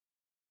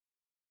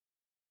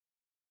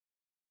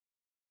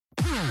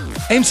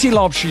MC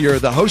Laubscher,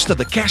 the host of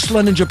the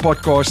Cashflow Ninja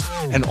podcast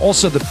and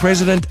also the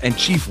president and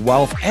chief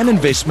wealth and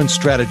investment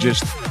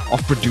strategist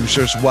of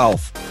Producers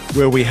Wealth,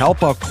 where we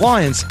help our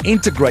clients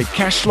integrate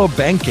cash flow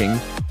banking,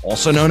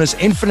 also known as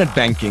infinite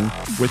banking,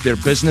 with their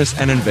business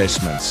and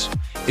investments.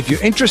 If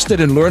you're interested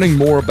in learning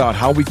more about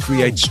how we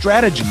create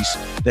strategies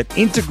that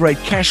integrate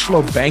cash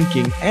flow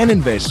banking and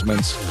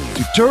investments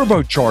to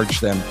turbocharge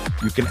them,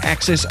 you can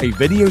access a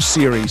video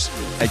series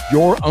at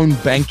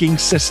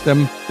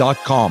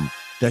yourownbankingsystem.com.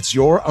 That's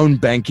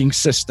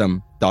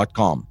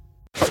yourownbankingsystem.com.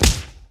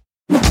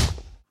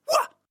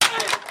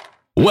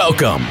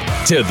 Welcome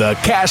to the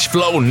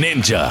Cashflow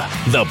Ninja,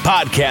 the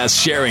podcast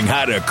sharing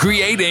how to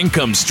create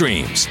income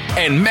streams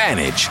and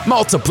manage,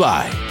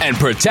 multiply, and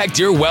protect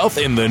your wealth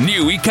in the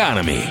new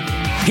economy.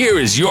 Here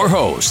is your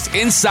host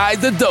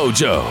inside the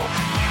dojo,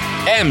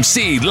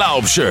 MC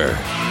Laubscher.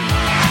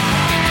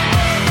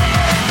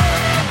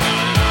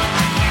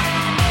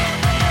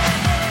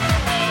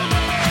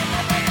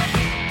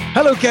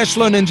 Hello,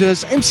 Cashflow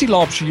Ninjas. MC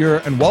Laubscher here,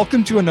 and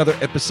welcome to another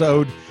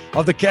episode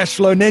of the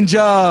Cashflow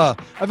Ninja.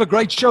 I have a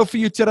great show for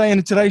you today, and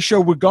in today's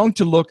show, we're going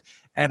to look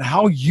at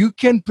how you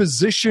can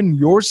position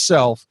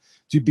yourself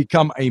to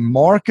become a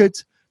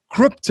market,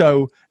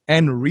 crypto,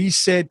 and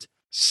reset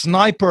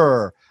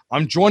sniper.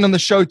 I'm joined on the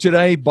show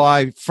today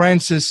by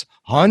Francis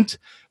Hunt.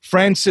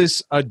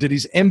 Francis did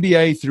his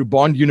MBA through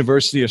Bond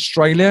University,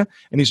 Australia,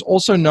 and he's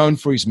also known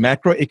for his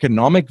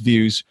macroeconomic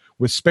views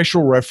with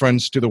special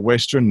reference to the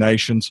Western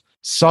nations'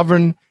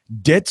 sovereign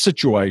debt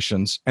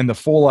situations and the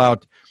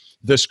fallout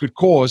this could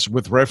cause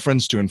with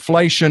reference to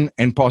inflation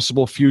and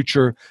possible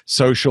future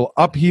social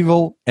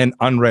upheaval and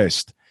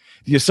unrest.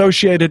 The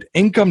associated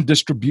income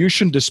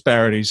distribution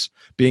disparities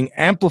being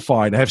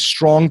amplified have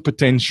strong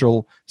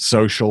potential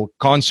social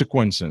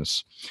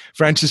consequences.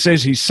 Francis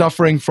says he's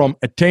suffering from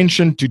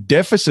attention to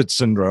deficit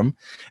syndrome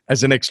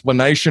as an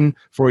explanation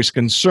for his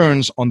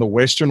concerns on the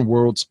Western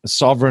world's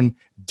sovereign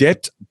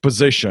debt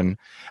position.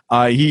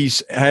 He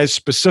has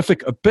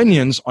specific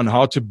opinions on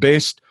how to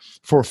best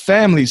for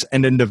families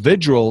and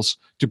individuals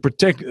to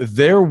protect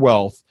their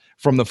wealth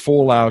from the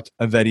fallout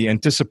that he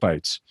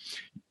anticipates.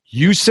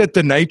 You set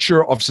the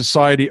nature of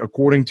society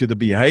according to the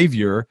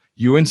behavior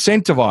you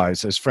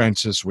incentivize, as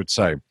Francis would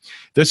say.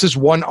 This is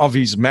one of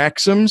his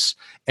maxims,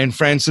 and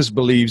Francis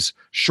believes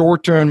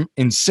short-term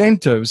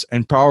incentives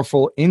and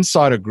powerful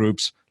insider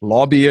groups,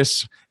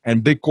 lobbyists,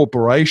 and big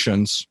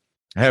corporations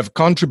have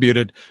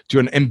contributed to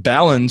an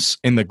imbalance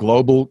in the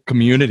global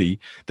community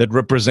that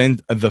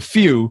represent the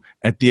few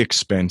at the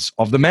expense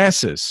of the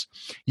masses.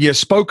 He has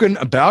spoken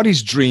about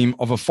his dream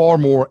of a far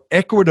more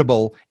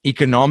equitable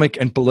economic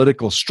and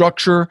political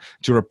structure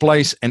to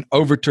replace and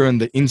overturn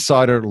the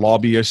insider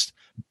lobbyist,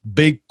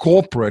 big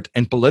corporate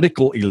and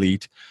political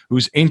elite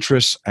whose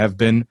interests have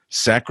been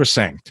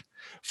sacrosanct.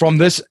 From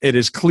this, it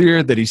is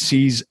clear that he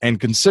sees and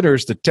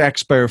considers the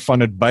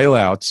taxpayer-funded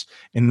bailouts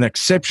in an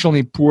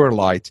exceptionally poor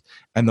light,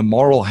 and the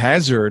moral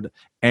hazard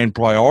and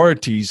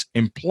priorities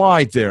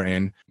implied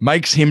therein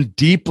makes him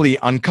deeply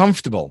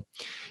uncomfortable.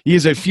 He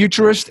is a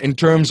futurist in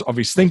terms of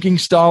his thinking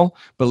style,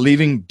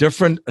 believing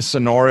different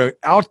scenario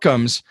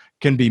outcomes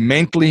can be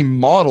mentally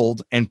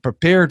modeled and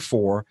prepared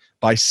for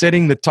by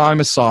setting the time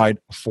aside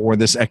for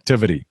this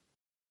activity.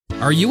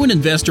 Are you an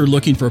investor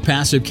looking for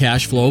passive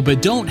cash flow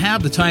but don't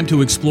have the time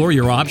to explore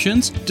your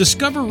options?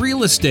 Discover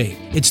real estate.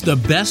 It's the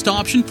best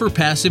option for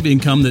passive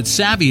income that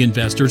savvy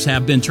investors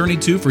have been turning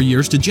to for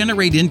years to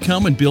generate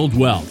income and build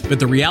wealth. But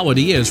the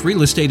reality is,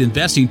 real estate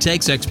investing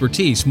takes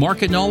expertise,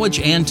 market knowledge,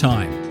 and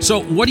time.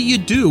 So what do you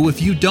do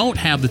if you don't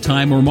have the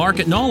time or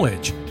market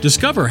knowledge?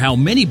 Discover how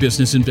many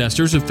business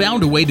investors have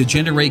found a way to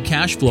generate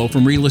cash flow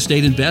from real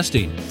estate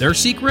investing. Their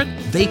secret?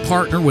 They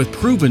partner with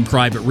proven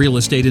private real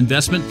estate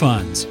investment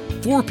funds.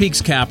 Four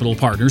Peaks Capital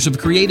Partners have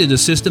created a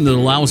system that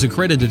allows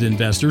accredited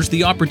investors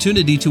the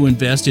opportunity to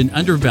invest in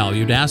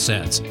undervalued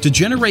assets to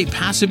generate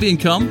passive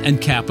income and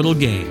capital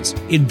gains.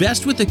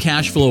 Invest with the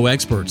cash flow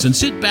experts and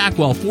sit back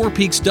while Four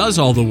Peaks does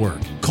all the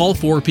work. Call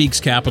Four Peaks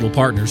Capital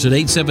Partners at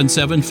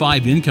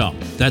 877-5-INCOME.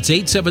 That's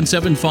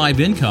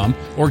 877-5-INCOME,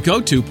 or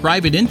go to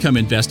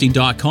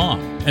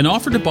privateincomeinvesting.com. An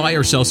offer to buy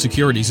or sell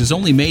securities is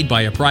only made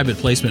by a private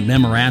placement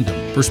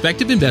memorandum.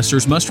 Prospective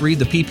investors must read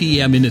the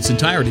PPM in its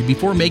entirety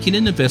before making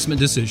an investment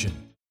decision.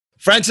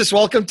 Francis,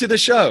 welcome to the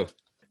show.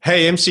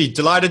 Hey, MC,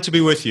 delighted to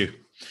be with you.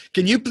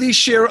 Can you please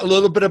share a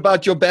little bit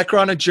about your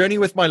background and journey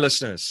with my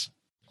listeners?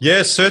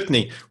 Yes,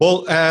 certainly.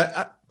 Well,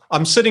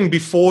 I'm sitting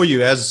before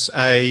you as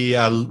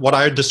what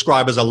I would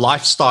describe as a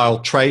lifestyle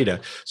trader.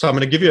 So I'm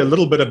going to give you a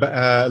little bit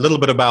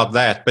about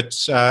that.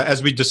 But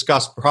as we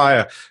discussed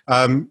prior,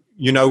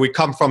 we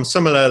come from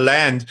similar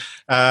land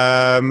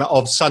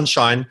of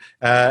sunshine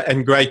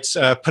and great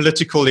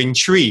political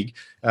intrigue.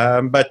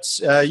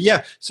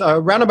 So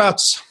around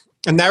about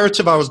a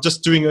narrative I was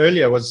just doing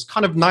earlier was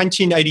kind of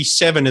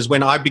 1987 is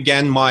when I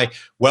began my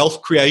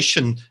wealth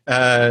creation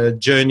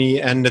journey,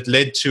 and it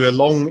led to a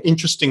long,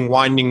 interesting,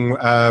 winding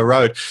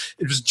road.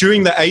 It was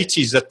during the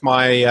 80s that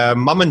my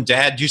mum and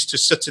dad used to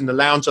sit in the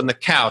lounge on the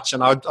couch,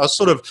 and I was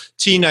sort of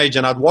teenage,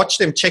 and I'd watch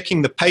them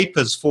checking the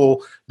papers for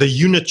the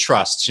unit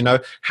trusts,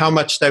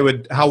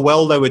 how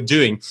well they were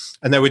doing,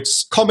 and they would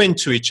comment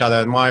to each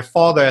other. And my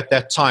father at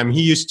that time,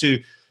 he used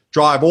to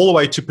drive all the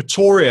way to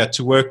Pretoria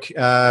to work.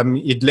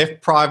 He'd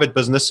left private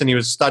business and he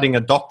was studying a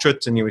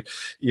doctorate, and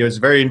he was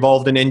very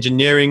involved in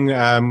engineering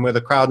with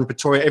a crowd in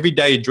Pretoria. Every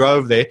day he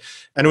drove there.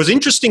 And it was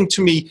interesting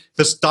to me,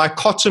 this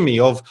dichotomy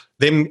of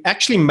them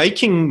actually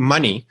making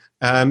money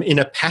in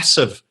a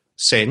passive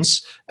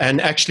sense and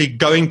actually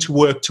going to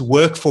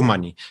work for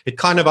money.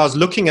 I was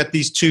looking at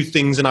these two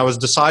things and I was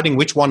deciding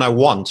which one I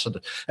want.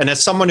 And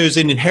as someone who's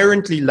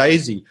inherently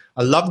lazy,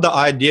 I love the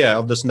idea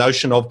of this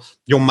notion of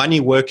your money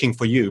working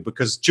for you,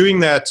 because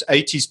during that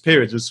 80s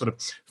period, it was sort of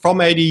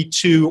from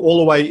 82 all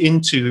the way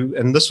into,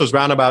 and this was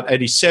around about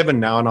 87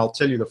 now, and I'll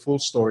tell you the full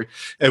story.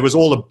 It was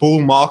all a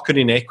bull market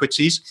in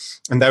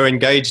equities, and they were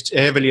engaged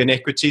heavily in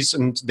equities,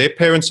 and their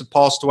parents had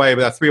passed away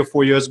about 3 or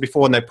 4 years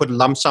before, and they put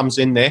lump sums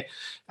in there.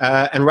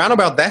 And around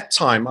about that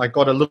time, I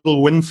got a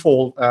little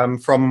windfall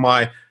from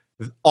my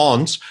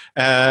aunt,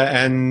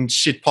 and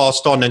she'd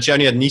passed on, and she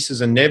only had nieces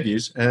and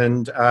nephews,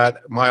 and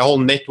my whole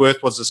net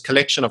worth was this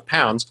collection of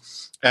pounds.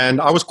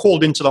 And I was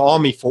called into the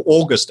army for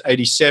August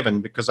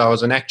 87 because I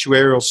was an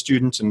actuarial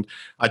student, and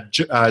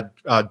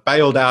I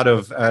bailed out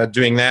of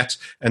doing that,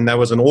 and there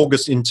was an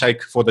August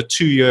intake for the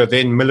 2-year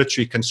then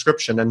military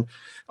conscription. And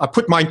I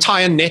put my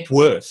entire net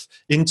worth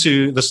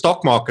into the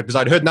stock market because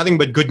I'd heard nothing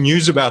but good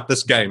news about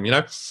this game,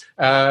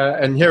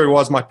 and here it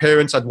was, my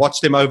parents, I'd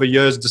watched them over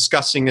years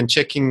discussing and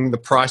checking the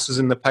prices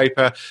in the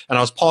paper, and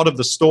I was part of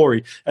the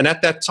story. And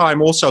at that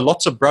time also,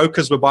 lots of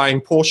brokers were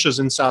buying Porsches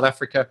in South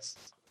Africa.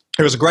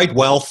 There was a great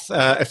wealth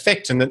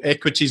effect, and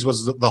equities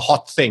was the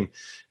hot thing.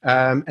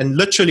 And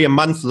literally a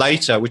month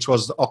later, which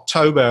was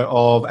October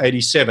of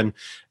 87,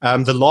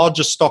 the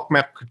largest stock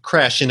market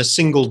crash in a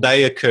single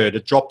day occurred.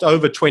 It dropped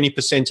over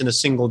 20% in a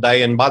single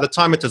day. And by the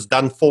time it was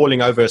done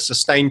falling over a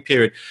sustained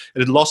period, it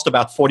had lost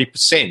about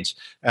 40%,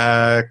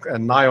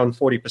 nigh on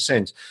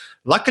 40%.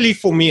 Luckily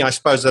for me, I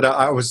suppose that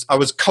I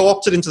was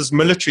co-opted into this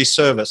military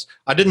service.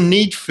 I didn't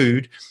need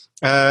food.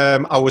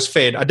 I was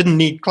fed. I didn't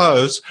need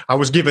clothes. I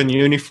was given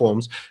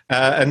uniforms.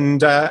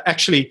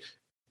 Actually,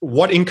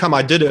 what income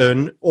I did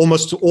earn,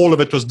 almost all of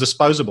it was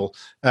disposable.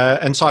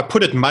 And so I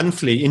put it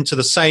monthly into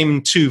the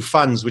same two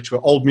funds, which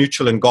were Old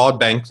Mutual and Guard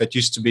Bank, that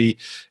used to be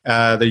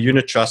the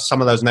unit trust.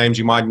 Some of those names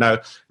you might know.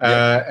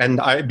 And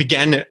I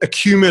began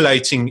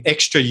accumulating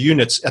extra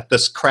units at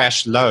this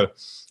crash low.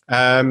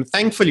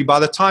 Thankfully, by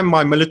the time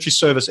my military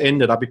service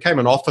ended, I became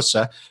an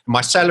officer.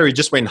 My salary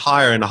just went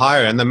higher and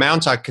higher, and the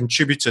amount I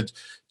contributed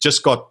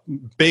just got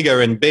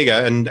bigger and bigger.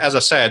 And as I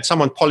say, I had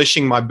someone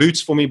polishing my boots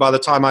for me by the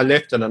time I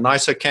left, and a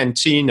nicer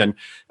canteen and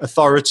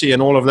authority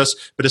and all of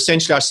this. But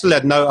essentially, I still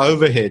had no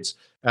overheads.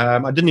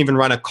 I didn't even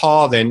run a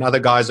car then. Other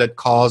guys had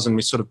cars, and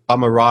we sort of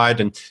bum a ride.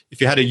 And if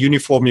you had a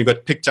uniform, you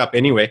got picked up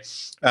anyway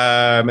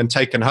and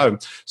taken home.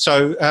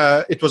 So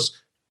it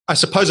was, I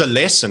suppose, a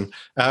lesson.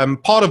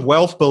 Part of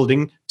wealth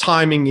building,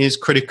 timing is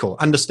critical,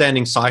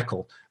 understanding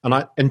cycle.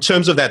 And in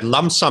terms of that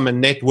lump sum and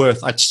net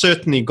worth, I'd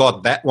certainly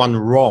got that one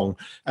wrong,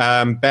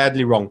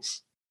 badly wrong.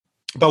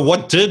 But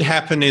what did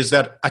happen is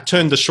that I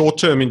turned the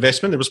short-term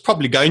investment, it was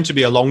probably going to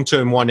be a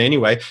long-term one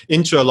anyway,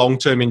 into a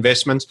long-term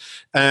investment.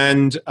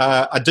 And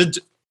I did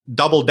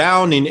double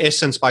down in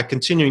essence by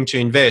continuing to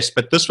invest.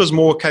 But this was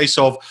more a case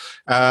of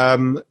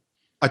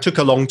I took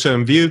a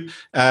long-term view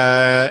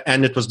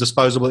and it was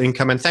disposable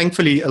income. And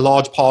thankfully, a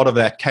large part of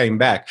that came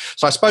back.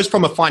 So I suppose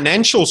from a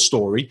financial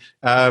story,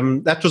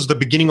 that was the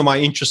beginning of my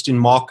interest in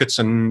markets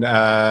and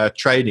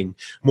trading.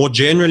 More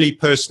generally,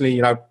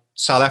 personally,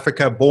 South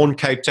Africa, born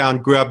Cape Town,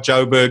 grew up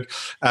Joburg,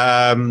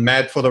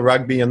 mad for the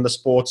rugby and the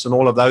sports and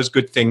all of those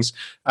good things.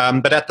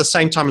 But at the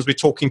same time, as we're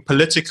talking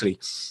politically,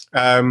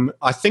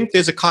 I think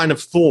there's a kind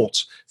of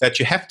thought that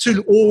you have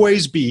to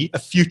always be a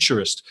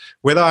futurist.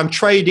 Whether I'm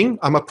trading,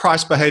 I'm a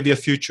price behavior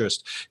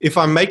futurist. If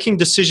I'm making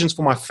decisions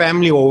for my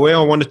family or where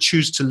I want to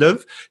choose to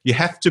live, you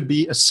have to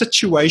be a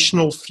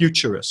situational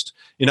futurist.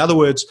 In other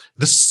words,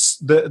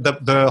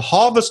 the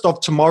harvest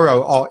of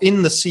tomorrow are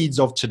in the seeds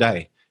of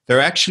today. There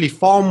are actually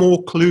far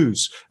more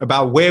clues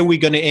about where we're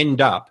going to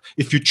end up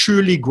if you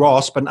truly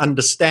grasp and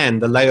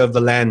understand the lay of the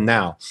land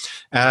now.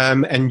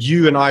 And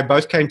you and I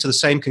both came to the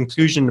same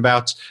conclusion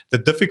about the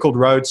difficult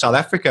road South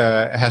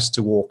Africa has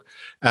to walk.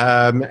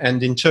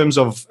 And in terms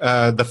of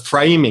the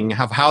framing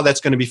of how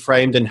that's going to be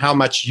framed and how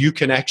much you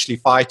can actually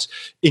fight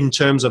in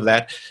terms of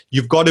that,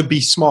 you've got to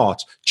be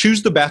smart.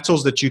 Choose the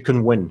battles that you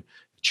can win.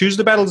 Choose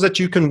the battles that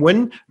you can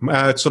win,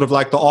 sort of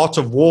like the art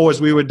of war, as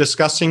we were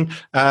discussing,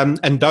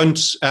 and don't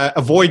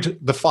avoid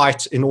the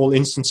fight in all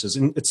instances.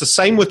 And it's the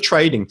same with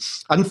trading.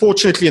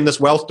 Unfortunately, in this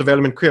wealth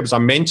development cribs, I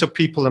mentor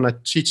people and I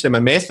teach them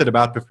a method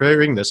about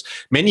preparing this.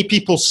 Many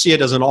people see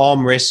it as an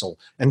arm wrestle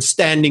and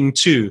standing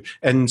to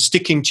and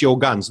sticking to your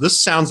guns.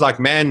 This sounds like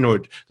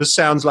manhood. This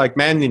sounds like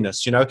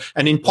manliness,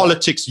 and in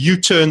politics,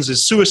 U-turns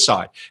is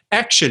suicide.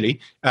 Actually,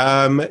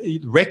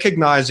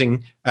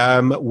 recognizing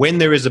when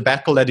there is a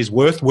battle that is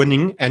worth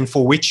winning and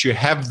for which you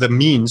have the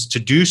means to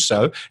do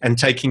so and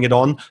taking it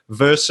on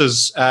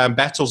versus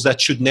battles that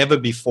should never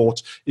be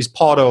fought is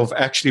part of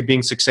actually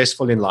being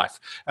successful in life.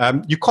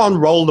 You can't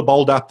roll the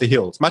boulder up the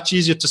hill. It's much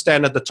easier to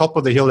stand at the top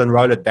of the hill and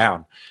roll it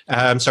down.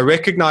 So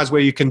recognize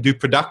where you can do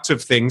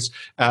productive things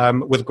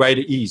with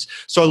greater ease.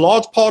 So a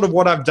large part of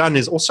what I've done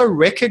is also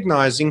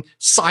recognizing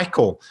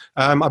cycle.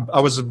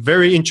 I was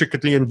very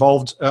intricately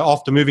involved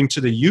after moving to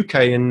the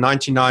UK in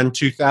 99,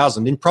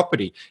 2000 in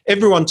property.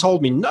 Everyone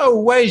told me, no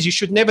ways, you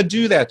should never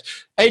do that.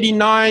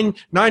 89,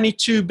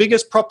 92,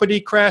 biggest property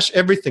crash,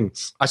 everything.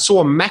 I saw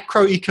a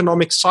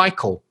macroeconomic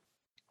cycle.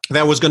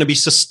 There was going to be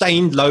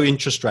sustained low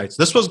interest rates.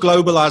 This was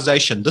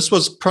globalization. This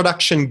was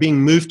production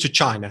being moved to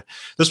China.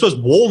 This was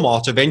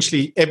Walmart.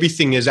 Eventually,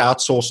 everything is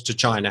outsourced to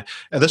China.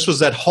 And this was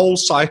that whole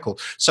cycle.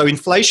 So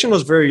inflation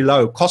was very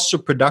low. Costs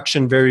of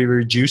production very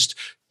reduced.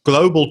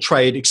 Global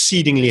trade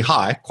exceedingly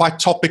high, quite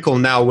topical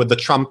now with the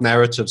Trump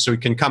narrative, so we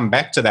can come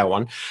back to that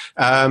one.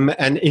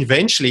 And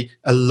eventually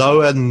a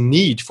lower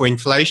need for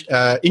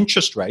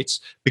interest rates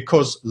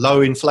because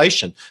low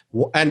inflation.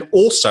 And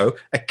also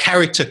a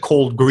character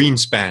called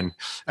Greenspan,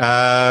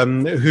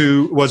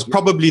 who was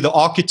probably the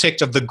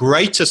architect of the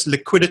greatest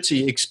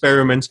liquidity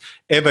experiment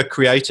ever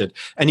created.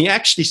 And he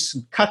actually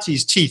cut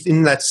his teeth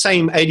in that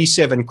same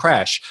 87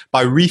 crash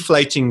by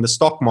reflating the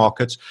stock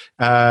market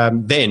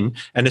then.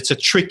 And it's a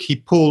trick he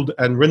pulled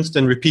and rinsed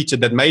and repeated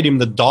that made him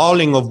the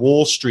darling of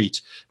Wall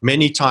Street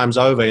many times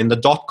over in the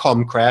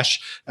dot-com crash,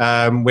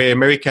 where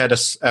America had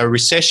a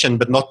recession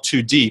but not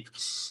too deep.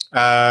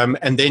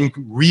 And then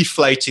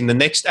reflating the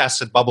next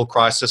asset bubble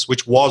crisis,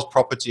 which was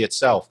property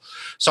itself.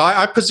 So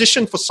I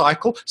position for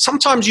cycle.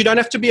 Sometimes you don't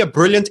have to be a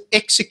brilliant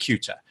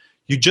executor.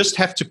 You just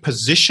have to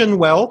position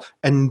well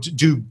and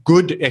do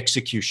good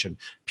execution.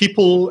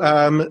 People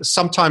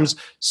sometimes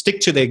stick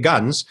to their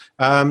guns.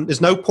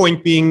 There's no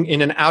point being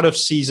in an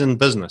out-of-season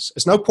business.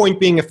 There's no point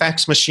being a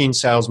fax machine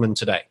salesman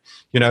today.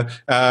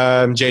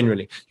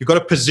 Generally. You've got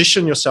to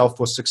position yourself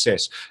for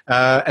success.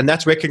 And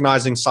that's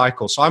recognizing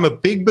cycles. So I'm a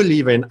big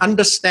believer in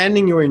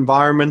understanding your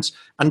environment,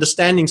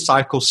 understanding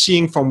cycles,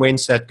 seeing from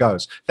whence that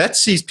goes. That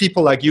sees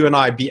people like you and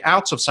I be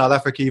out of South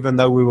Africa even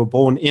though we were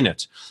born in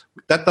it.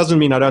 That doesn't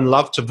mean I don't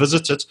love to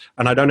visit it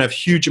and I don't have a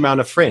huge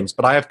amount of friends,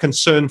 but I have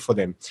concern for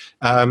them.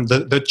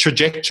 The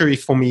trajectory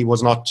for me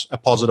was not a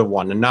positive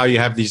one. And now you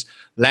have these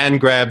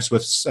land grabs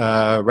with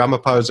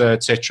Ramaphosa,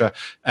 etc.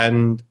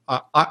 And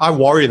I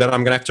worry that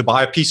I'm going to have to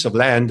buy a piece of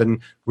land and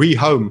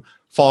rehome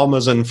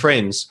farmers and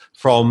friends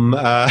from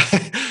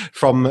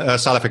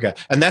South Africa.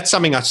 And that's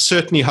something I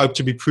certainly hope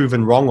to be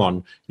proven wrong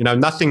on.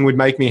 Nothing would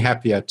make me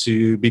happier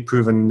to be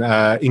proven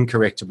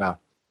incorrect about.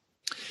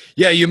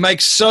 Yeah, you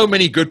make so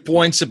many good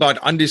points about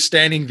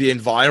understanding the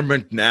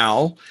environment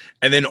now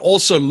and then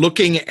also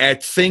looking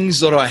at things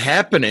that are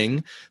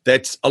happening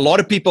that a lot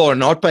of people are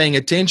not paying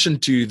attention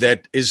to,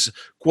 that is,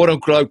 quote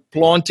unquote,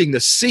 planting the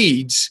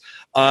seeds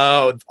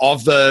of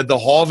the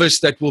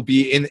harvest that will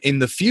be in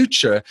the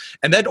future.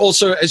 And that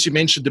also, as you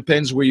mentioned,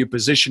 depends where you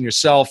position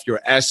yourself, your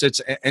assets,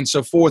 and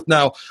so forth.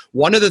 Now,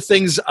 one of the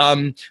things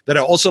that I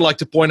also like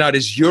to point out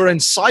is you're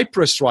in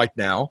Cyprus right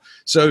now.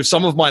 So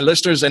some of my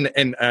listeners,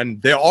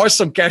 and there are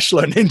some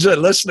Cashflow Ninja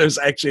listeners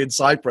actually in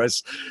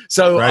Cyprus.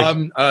 So,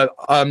 right.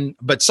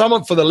 But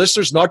for the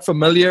listeners not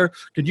familiar,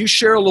 could you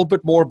share a little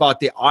bit more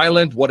about the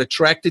island, what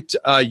attracted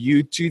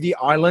you to the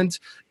island,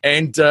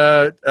 and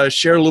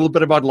share a little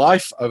bit about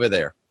life over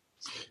there?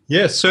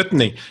 Yes,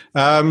 certainly.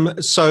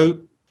 So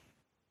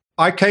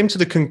I came to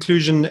the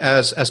conclusion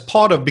as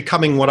part of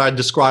becoming what I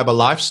describe a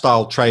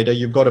lifestyle trader,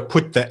 you've got to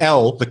put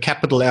the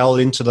capital L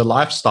into the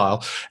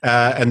lifestyle.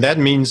 And that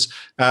means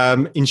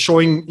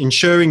ensuring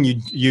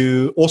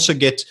you also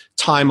get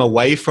time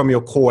away from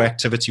your core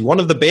activity. One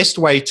of the best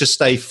ways to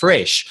stay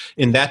fresh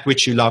in that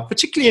which you love,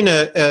 particularly in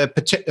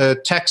a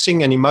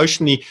taxing and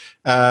emotionally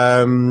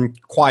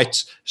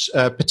quite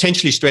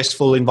potentially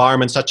stressful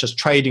environment such as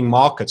trading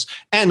markets,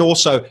 and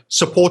also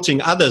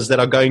supporting others that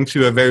are going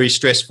through a very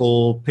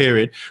stressful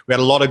period. We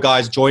had a lot of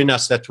guys join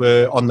us that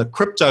were on the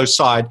crypto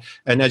side,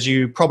 and as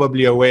you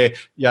probably aware,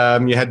 you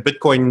had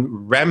Bitcoin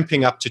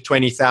ramping up to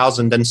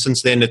 20,000, and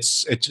since then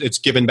it's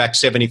given back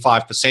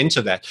 75%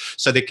 of that.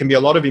 So there can be a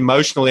lot of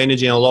emotional energy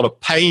and a lot of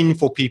pain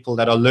for people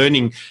that are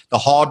learning the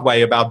hard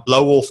way about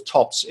blow-off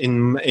tops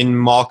in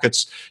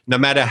markets, no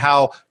matter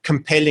how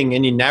compelling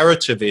any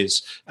narrative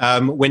is.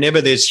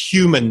 Whenever there's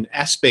human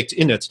aspect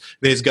in it,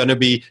 there's going to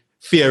be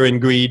fear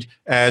and greed,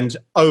 and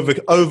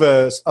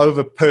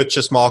over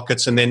purchase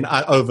markets, and then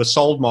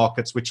oversold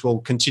markets, which will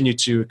continue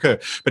to occur.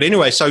 But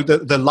anyway, so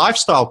the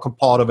lifestyle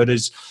part of it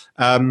is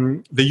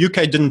the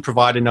UK didn't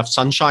provide enough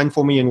sunshine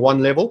for me in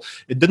one level.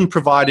 It didn't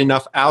provide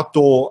enough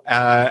outdoor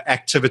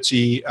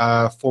activity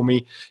for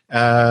me.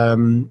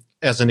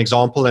 As an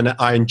example, and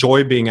I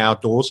enjoy being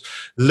outdoors.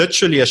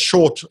 Literally a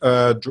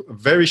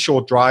very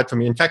short drive from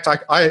me. In fact,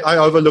 I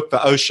overlook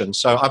the ocean.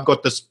 So I've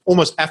got this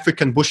almost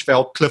African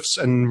bushveld cliffs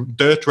and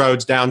dirt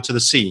roads down to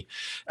the sea.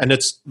 And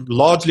it's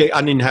largely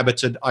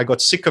uninhabited. I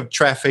got sick of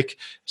traffic,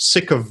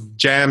 sick of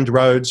jammed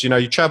roads.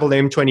 You travel the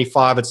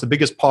M25. It's the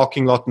biggest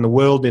parking lot in the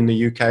world in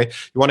the UK.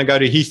 You want to go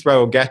to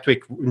Heathrow or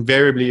Gatwick,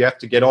 invariably you have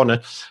to get on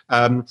it.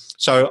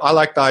 So I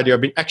like the idea.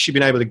 I've actually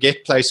been able to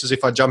get places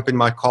if I jump in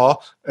my car.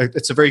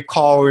 It's a very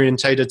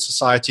car-orientated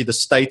society, the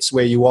States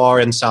where you are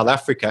in South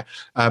Africa,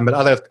 but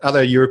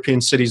other European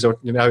cities,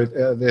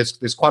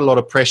 there's quite a lot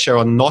of pressure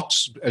on not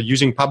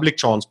using public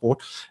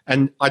transport.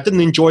 And I didn't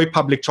enjoy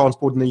public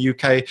transport in the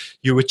UK.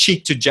 You were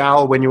cheek to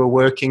jowl when you were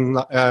working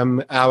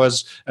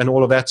hours and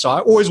all of that. So I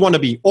always want to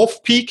be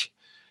off-peak.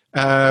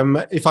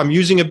 If I'm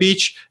using a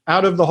beach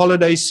out of the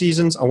holiday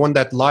seasons, I want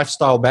that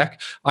lifestyle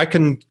back.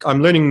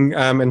 I'm learning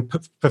and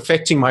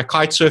perfecting my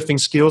kite surfing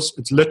skills.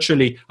 It's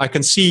literally, I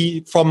can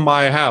see from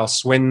my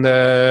house when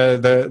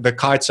the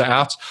kites are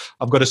out.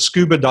 I've got a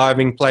scuba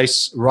diving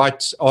place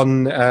right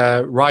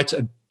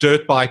a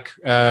dirt bike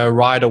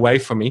ride away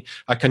from me.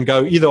 I can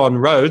go either on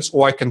roads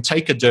or I can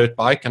take a dirt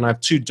bike, and I have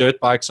 2 dirt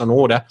bikes on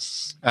order.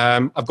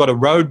 I've got a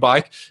road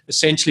bike.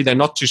 Essentially, they're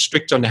not too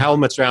strict on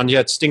helmets around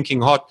here. It's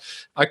stinking hot.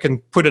 I can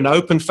put an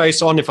open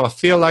face on if I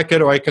feel like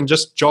it, or I can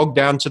just jog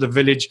down to the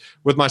village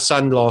with my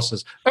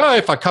sunglasses.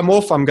 If I come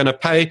off, I'm going to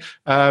pay.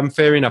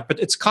 Fair enough. But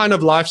it's kind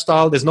of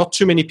lifestyle. There's not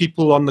too many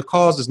people on the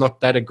cars. There's not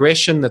that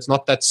aggression. There's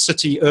not that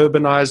city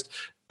urbanized,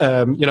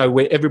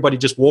 where everybody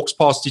just walks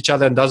past each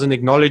other and doesn't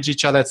acknowledge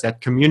each other. It's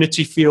that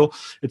community feel.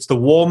 It's the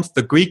warmth,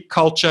 the Greek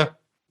culture.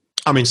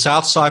 I mean,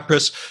 South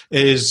Cyprus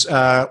is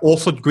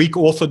Greek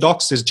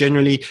Orthodox. There's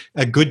generally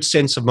a good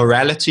sense of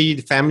morality,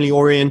 family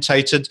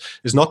orientated.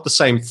 There's not the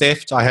same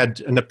theft. I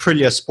had an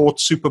Aprilia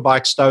sports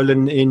superbike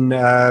stolen in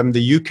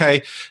the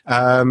UK.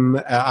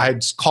 I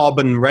had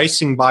carbon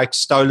racing bikes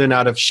stolen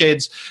out of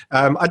sheds.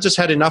 I just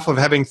had enough of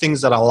having things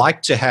that I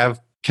like to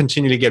have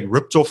continually get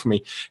ripped off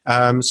me.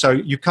 So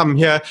you come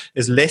here,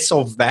 there's less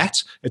of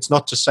that. It's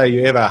not to say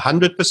you're ever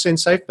 100%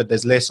 safe, but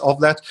there's less of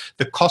that.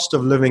 The cost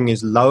of living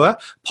is lower.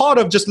 Part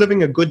of just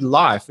living a good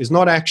life is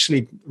not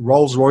actually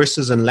Rolls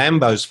Royces and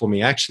Lambos for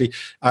me. Actually,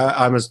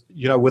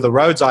 with the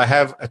roads I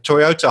have, a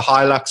Toyota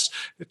Hilux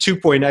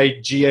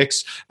 2.8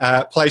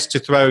 GX, place to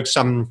throw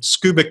some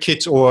scuba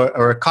kit or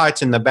a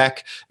kite in the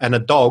back and a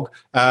dog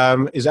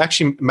is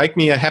actually make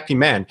me a happy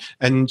man.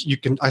 And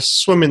I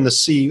swim in the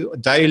sea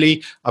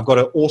daily. I've got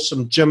an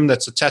awesome gym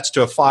that's attached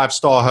to a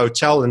 5-star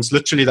hotel, and it's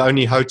literally the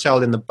only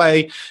hotel in the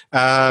bay.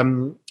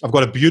 I've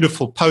got a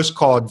beautiful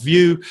postcard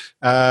view.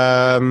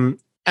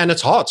 And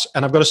it's hot,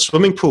 and I've got a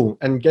swimming pool.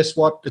 And guess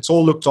what? It's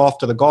all looked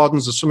after. The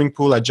garden's a swimming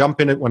pool. I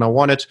jump in it when I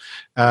want it.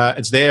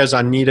 It's there as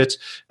I need it.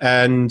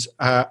 And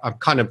I'm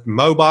kind of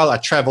mobile. I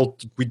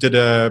traveled. We did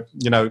a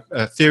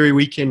theory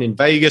weekend in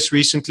Vegas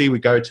recently. We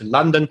go to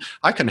London.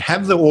 I can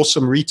have the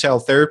awesome retail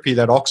therapy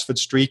that Oxford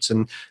Street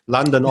and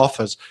London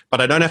offers, but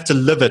I don't have to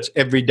live it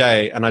every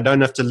day, and I don't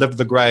have to live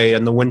the grey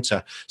and the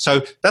winter.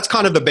 So that's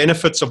kind of the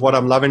benefits of what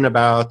I'm loving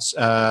about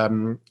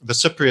the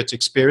Cypriot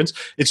experience.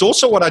 It's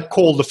also what I'd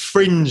call the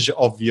fringe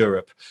of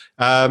Europe.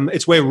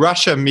 It's where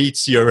Russia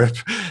meets Europe.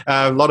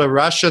 A lot of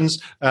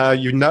Russians,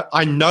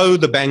 I know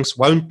the banks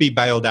won't be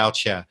bailed out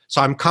here,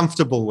 so I'm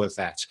comfortable with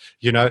that.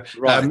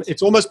 Right.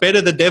 It's almost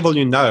better the devil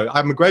you know.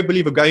 I'm a great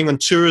believer going on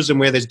tourism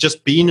where there's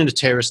just been a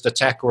terrorist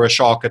attack or a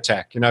shark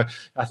attack.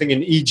 I think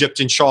in Egypt,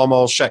 in Sharm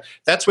el-Sheikh,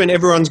 that's when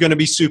everyone's going to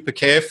be super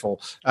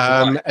careful.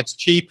 Right. It's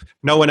cheap,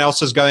 no one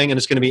else is going, and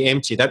it's going to be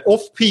empty. That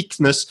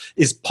off-peakness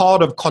is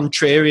part of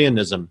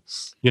contrarianism.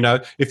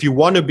 If you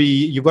want to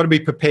be, you've got to be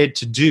prepared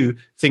to do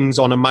things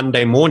on a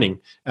Monday morning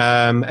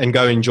and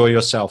go enjoy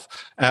yourself.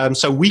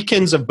 So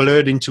weekends have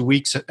blurred into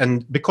weeks.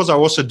 And because I'm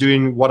also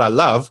doing what I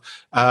love,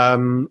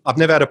 I've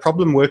never had a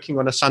problem working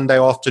on a Sunday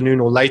afternoon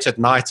or late at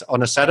night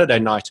on a Saturday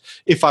night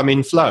if I'm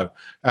in flow.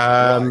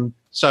 Right.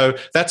 So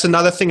that's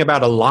another thing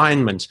about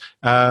alignment.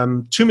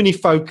 Too many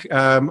folk...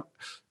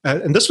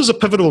 and this was a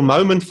pivotal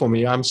moment for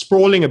me. I'm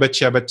sprawling a bit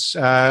here, but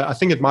I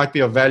think it might be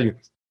of value.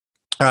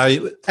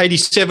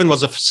 87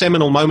 was a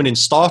seminal moment in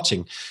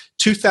starting.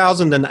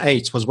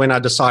 2008 was when I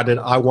decided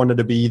I wanted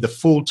to be the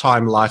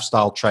full-time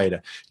lifestyle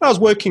trader. I was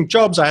working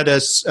jobs. I had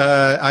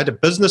a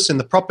business in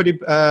the property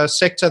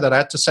sector that I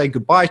had to say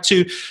goodbye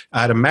to.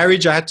 I had a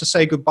marriage I had to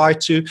say goodbye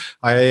to.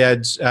 I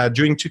had,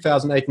 during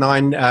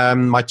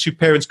 2008-9, my 2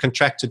 parents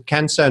contracted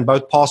cancer and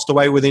both passed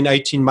away within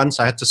 18 months.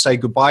 I had to say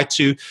goodbye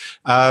to.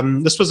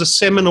 This was a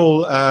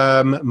seminal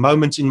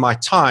moment in my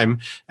time,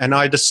 and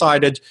I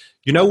decided,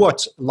 you know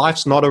what?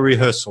 Life's not a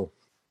rehearsal.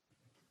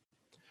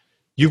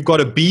 You've got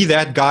to be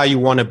that guy you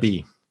want to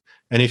be.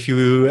 And if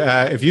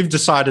you've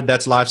decided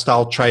that's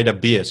lifestyle trader,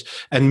 be it.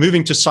 And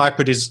moving to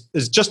Cyprus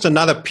is just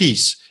another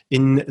piece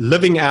in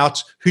living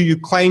out who you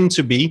claim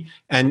to be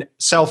and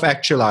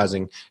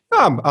self-actualizing.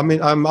 I'm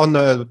on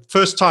the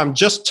first time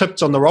just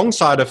tipped on the wrong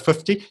side of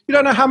 50. You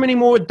don't know how many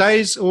more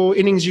days or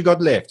innings you got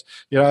left.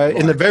 Right.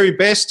 In the very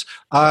best,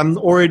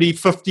 already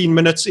 15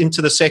 minutes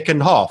into the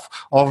second half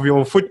of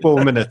your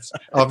football minutes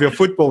of your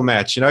football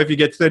match. If you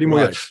get 30 more.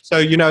 Right. So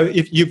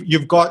if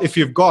you've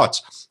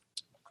got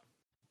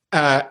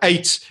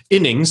 8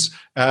 innings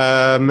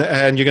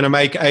and you're going to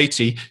make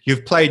 80,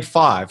 you've played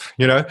 5,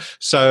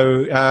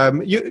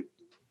 so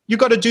you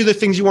got to do the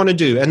things you want to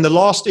do. And the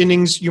last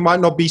innings, you might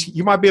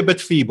be a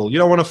bit feeble. You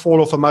don't want to fall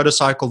off a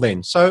motorcycle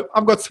then. So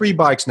I've got 3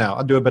 bikes now.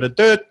 I do a bit of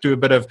dirt, do a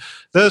bit of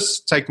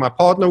this, take my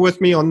partner with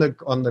me on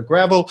the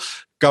gravel,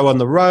 go on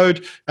the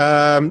road.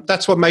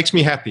 That's what makes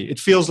me happy. It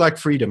feels like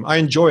freedom. I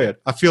enjoy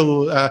it. I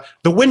feel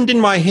the wind in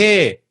my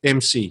hair,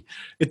 MC.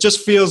 It just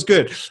feels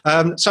good.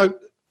 So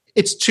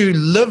it's to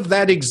live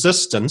that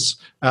existence.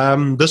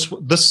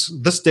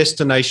 This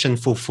destination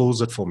fulfills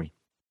it for me.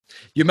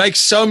 You make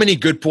so many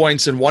good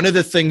points, and one of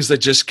the things that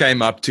just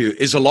came up to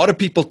is a lot of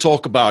people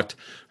talk about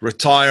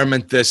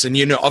retirement, this, and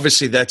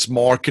obviously that's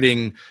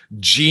marketing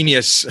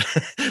genius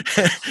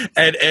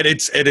at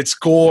its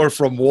core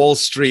from Wall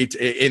Street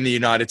in the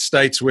United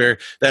States, where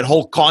that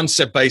whole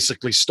concept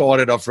basically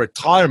started of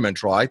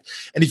retirement, right?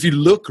 And if you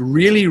look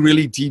really,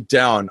 really deep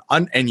down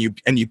and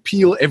you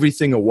peel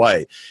everything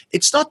away,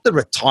 it's not the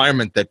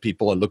retirement that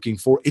people are looking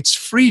for, it's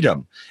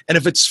freedom. And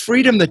if it's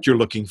freedom that you're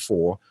looking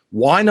for,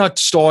 why not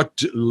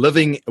start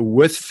living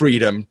with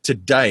freedom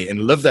today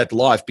and live that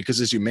life? Because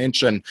as you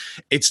mentioned,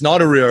 it's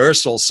not a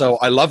rehearsal. So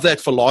I love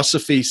that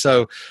philosophy.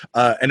 So,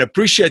 and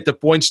appreciate the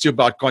points too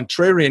about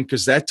contrarian,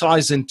 because that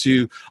ties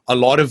into a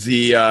lot of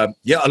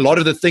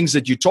the things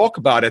that you talk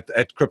about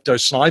at Crypto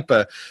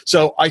Sniper.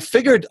 So I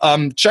figured,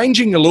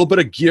 changing a little bit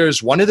of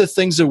gears, one of the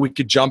things that we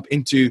could jump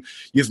into,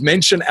 you've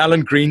mentioned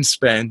Alan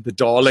Greenspan, the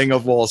darling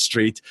of Wall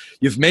Street.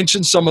 You've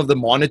mentioned some of the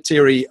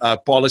monetary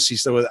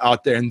policies that were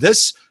out there, and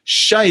this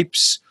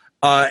shapes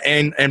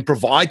and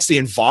provides the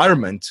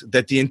environment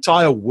that the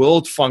entire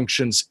world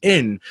functions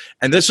in.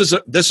 And this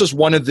is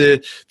one of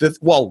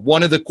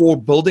the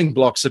core building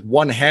blocks that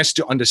one has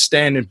to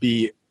understand and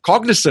be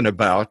cognizant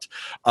about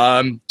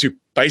to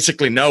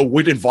basically know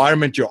what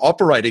environment you're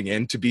operating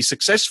in to be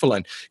successful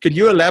in. Can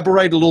you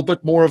elaborate a little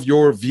bit more of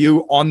your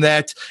view on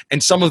that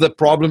and some of the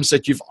problems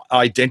that you've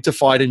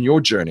identified in your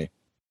journey?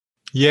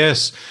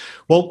 Yes.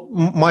 Well,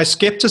 my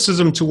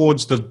skepticism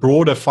towards the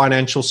broader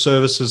financial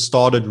services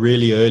started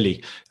really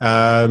early.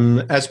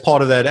 As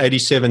part of that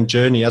 87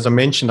 journey, as I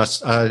mentioned,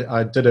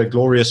 I did a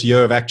glorious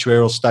year of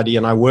actuarial study,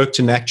 and I worked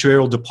in the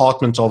actuarial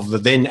department of the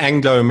then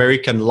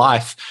Anglo-American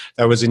Life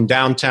that was in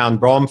downtown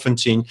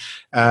Braamfontein.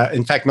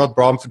 In fact, not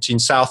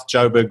Braamfontein, South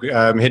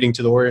Joburg, heading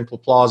to the Oriental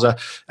Plaza.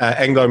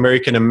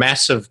 Anglo-American, a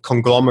massive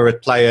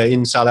conglomerate player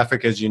in South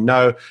Africa, as you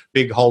know,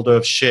 big holder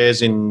of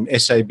shares in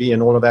SAB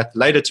and all of that,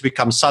 later to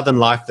become Southern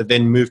Life, that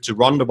then moved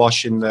to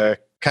Rondebosch in the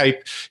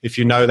Cape, if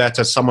you know that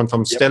as someone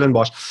from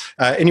Stellenbosch.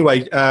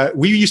 Anyway,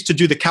 we used to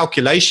do the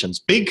calculations,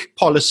 big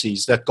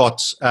policies that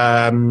got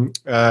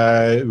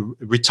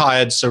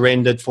retired,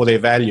 surrendered for their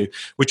value,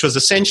 which was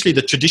essentially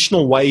the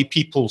traditional way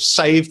people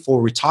saved for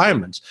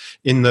retirement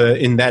in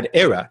that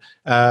era,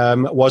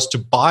 was to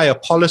buy a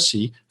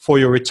policy for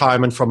your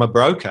retirement from a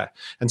broker.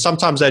 And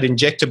sometimes they'd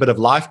inject a bit of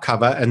life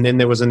cover, and then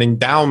there was an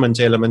endowment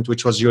element,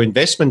 which was your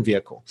investment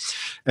vehicle.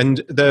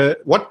 And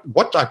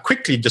what I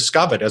quickly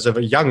discovered as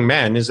a young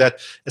man is that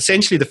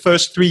essentially the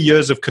first 3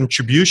 years of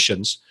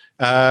contributions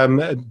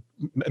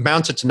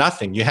amounted to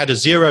nothing. You had a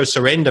zero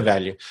surrender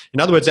value. In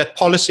other words, that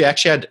policy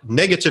actually had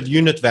negative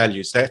unit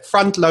values. They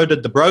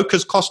front-loaded the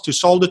broker's cost who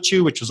sold it to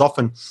you, which was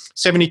often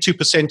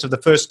 72% of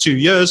the first 2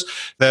 years.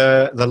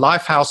 The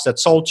life house that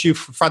sold to you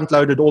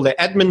front-loaded all their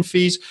admin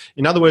fees.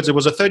 In other words, it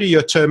was a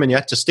 30-year term and you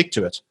had to stick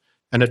to it.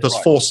 And it was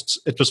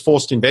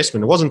forced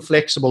investment. It wasn't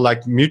flexible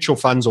like mutual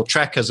funds or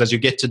trackers as you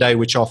get today,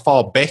 which are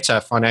far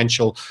better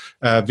financial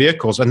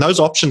vehicles. And those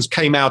options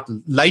came out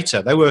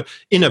later. They were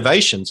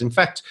innovations. In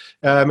fact,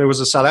 it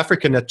was a South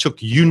African that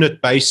took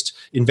unit-based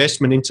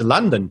investment into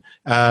London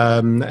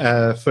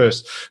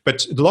first.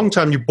 But the long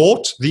time you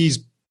bought these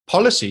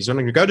policies.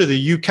 When you go to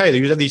the UK,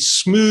 you have these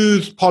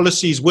smooth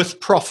policies with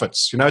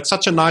profits. It's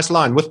such a nice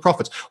line, with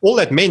profits. All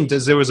that meant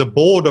is there was a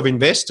board of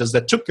investors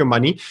that took your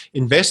money,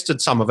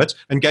 invested some of it,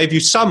 and gave you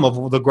some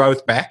of the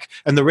growth back,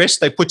 and the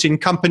rest they put in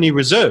company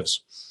reserves.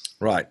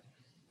 Right.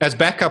 As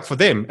backup for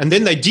them. And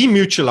then they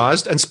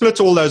demutualized and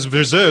split all those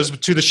reserves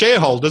to the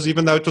shareholders,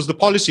 even though it was the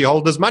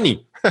policyholders'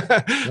 money. So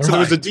there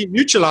was a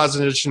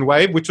demutualization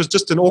wave, which was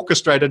just an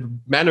orchestrated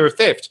manner of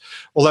theft.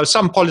 Although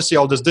some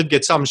policyholders did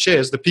get some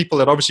shares, the people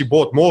that obviously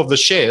bought more of the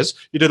shares,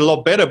 you did a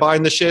lot better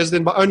buying the shares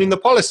than by owning the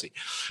policy.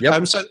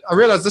 Yep. So I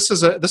realized this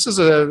is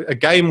a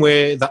game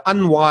where the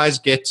unwise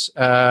gets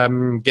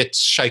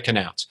shaken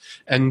out.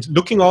 And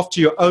looking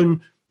after your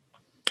own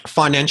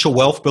financial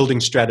wealth building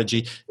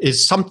strategy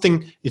is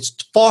something, it's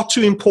far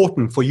too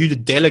important for you to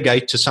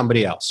delegate to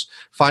somebody else.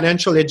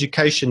 Financial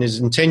education is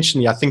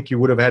intentionally, I think you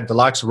would have had the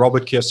likes of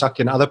Robert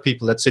Kiyosaki and other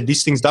people that said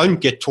these things don't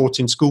get taught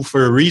in school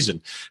for a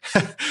reason,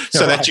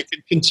 so that you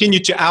can continue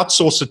to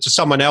outsource it to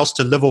someone else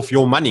to live off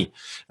your money.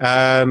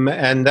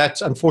 And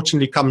that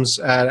unfortunately comes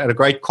at a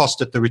great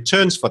cost at the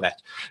returns for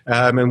that.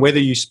 And whether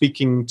you're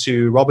speaking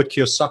to Robert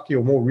Kiyosaki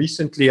or more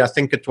recently, I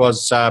think it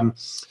was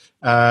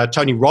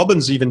Tony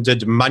Robbins even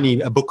did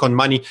a book on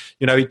money.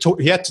 He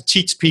had to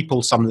teach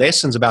people some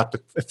lessons about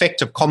the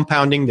effect of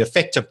compounding, the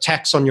effect of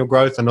tax on your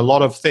growth, and a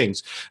lot of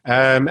things.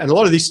 And a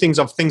lot of these things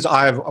are things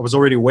I was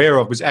already aware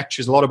of. Was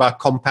actually a lot about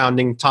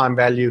compounding, time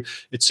value,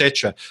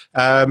 etc.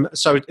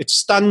 So it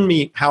stunned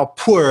me how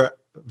poor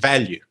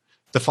value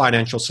the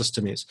financial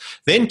system is.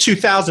 Then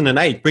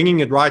 2008, bringing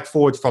it right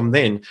forward from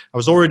then, I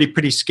was already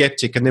pretty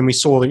skeptic. And then we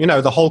saw,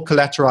 the whole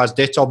collateralized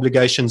debt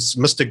obligations,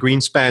 Mr.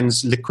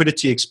 Greenspan's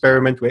liquidity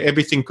experiment, where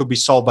everything could be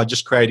solved by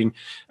just creating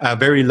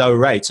very low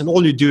rates. And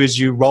all you do is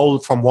you roll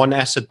from one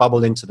asset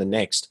bubble into the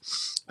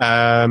next.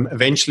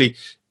 Eventually,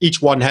 each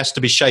one has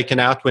to be shaken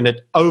out when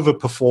it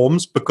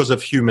overperforms because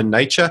of human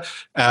nature,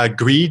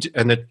 greed,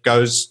 and it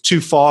goes too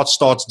far,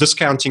 starts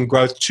discounting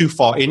growth too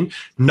far in.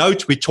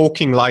 Note, we're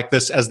talking like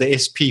this as the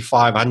SP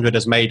 500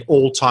 has made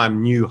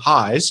all-time new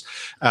highs,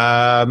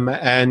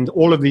 and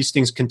all of these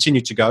things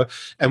continue to go.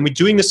 And we're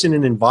doing this in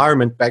an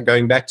environment,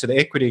 going back to the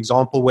equity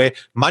example, where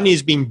money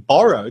is being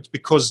borrowed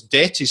because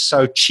debt is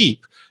so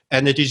cheap,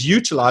 and it is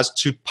utilized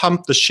to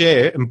pump the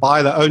share and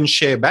buy their own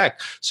share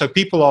back. So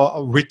people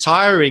are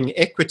retiring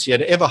equity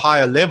at an ever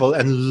higher level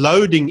and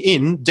loading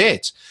in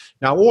debt.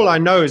 Now, all I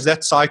know is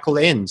that cycle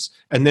ends,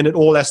 and then it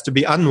all has to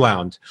be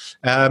unwound.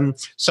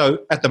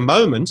 So at the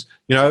moment,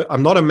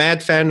 I'm not a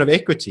mad fan of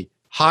equity.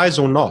 Highs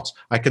or not,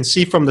 I can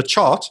see from the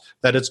chart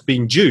that it's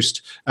been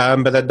juiced,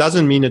 but that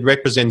doesn't mean it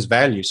represents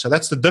value. So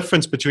that's the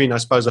difference between, I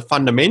suppose, a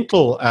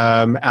fundamental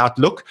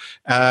outlook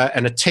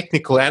and a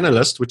technical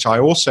analyst, which I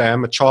also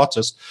am, a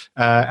chartist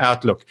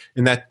outlook,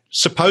 in that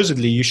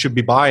supposedly you should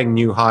be buying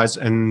new highs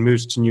and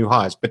moves to new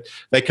highs, but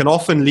they can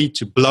often lead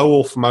to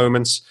blow-off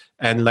moments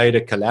and later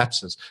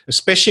collapses,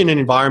 especially in an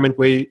environment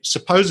where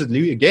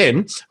supposedly,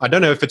 again, I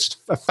don't know if it's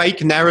a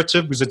fake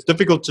narrative because it's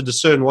difficult to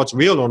discern what's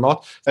real or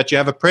not, that you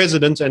have a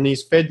president and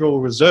his Federal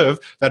Reserve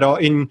that are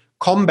in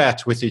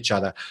combat with each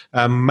other,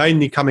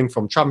 mainly coming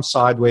from Trump's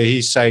side, where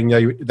he's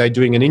saying they're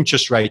doing an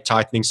interest rate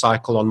tightening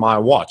cycle on my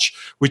watch,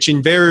 which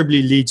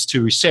invariably leads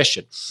to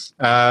recession.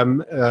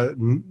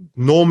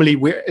 Normally,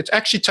 it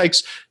actually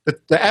takes,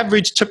 the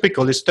average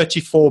typical is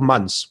 34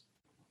 months.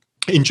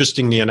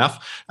 Interestingly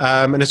enough,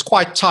 and it's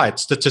quite tight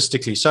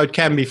statistically. So it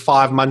can be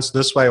 5 months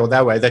this way or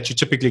that way that you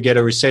typically get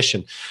a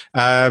recession.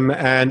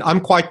 And I'm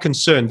quite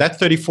concerned that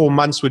 34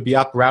 months would be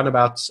up around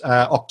about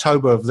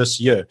October of this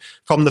year.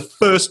 From the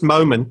first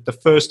moment, the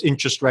first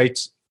interest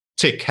rate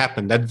tick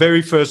happened, that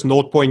very first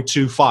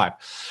 0.25.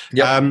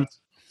 Yep.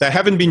 They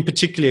haven't been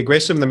particularly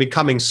aggressive. They're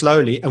becoming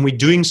slowly, and we're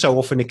doing so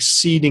off an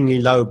exceedingly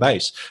low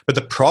base. But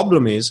the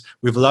problem is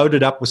we've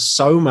loaded up with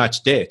so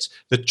much debt.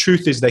 The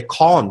truth is they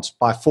can't,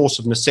 by force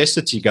of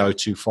necessity, go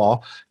too far,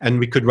 and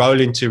we could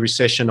roll into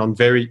recession on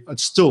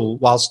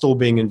while still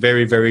being in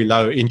very, very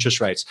low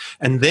interest rates.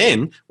 And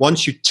then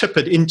once you tip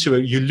it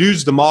into you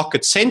lose the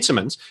market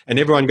sentiment, and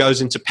everyone goes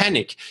into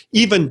panic.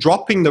 Even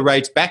dropping the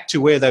rates back to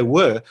where they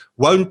were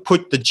won't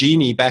put the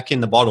genie back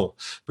in the bottle,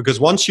 because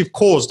once you've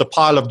caused a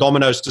pile of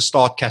dominoes to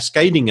start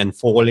cascading and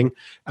falling,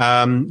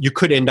 you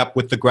could end up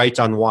with the great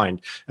unwind.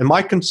 And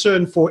my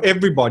concern for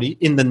everybody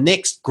in the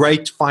next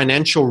great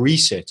financial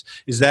reset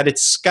is that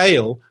its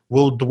scale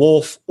will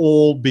dwarf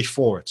all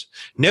before it.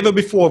 Never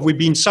before have we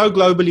been so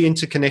globally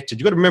interconnected.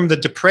 You've got to remember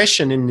the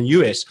Depression in the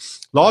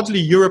US. Largely,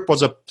 Europe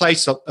was a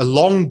place, a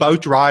long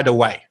boat ride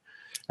away.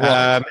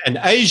 Right. And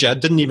Asia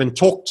didn't even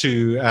talk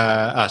to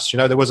us.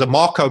 There was a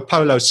Marco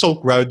Polo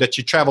Silk Road that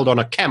you traveled on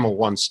a camel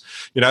once.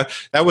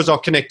 That was our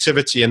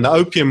connectivity, and the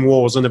Opium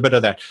Wars and a bit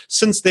of that.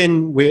 Since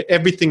then,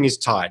 everything is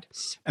tied.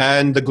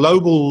 And the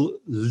global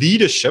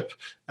leadership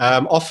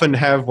often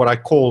have what I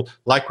call,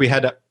 like we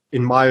had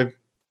in my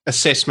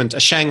assessment, a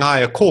Shanghai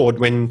Accord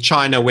when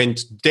China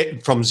went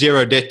from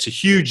zero debt to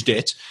huge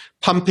debt,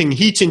 pumping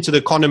heat into the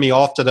economy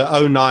after the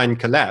 2009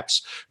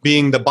 collapse,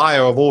 being the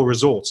buyer of all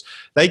resorts.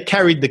 They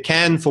carried the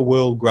can for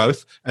world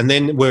growth and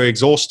then were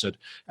exhausted,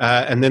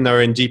 and then they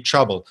were in deep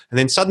trouble. And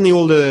then suddenly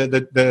all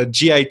the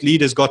G8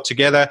 leaders got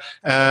together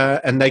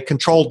and they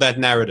controlled that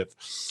narrative.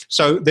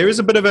 So there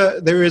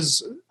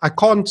is I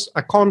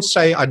can't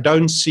say I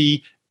don't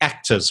see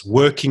actors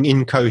working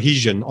in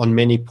cohesion on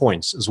many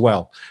points as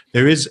well.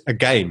 There is a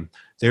game.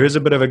 There is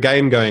a bit of a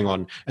game going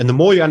on. And the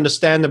more you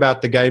understand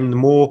about the game, the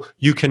more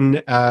you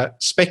can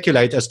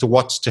speculate as to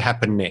what's to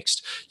happen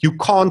next. You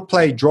can't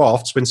play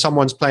drafts when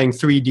someone's playing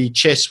 3D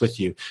chess with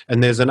you,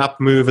 and there's an up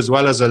move as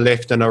well as a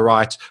left and a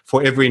right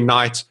for every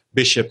knight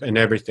bishop, and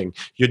everything.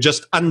 You're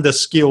just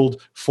underskilled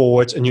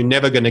for it, and you're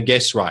never going to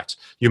guess right.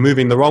 You're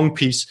moving the wrong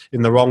piece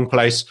in the wrong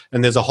place,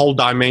 and there's a whole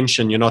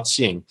dimension you're not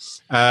seeing.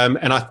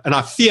 And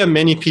I fear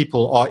many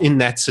people are in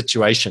that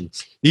situation.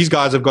 These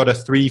guys have got a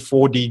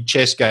 3-4D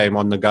chess game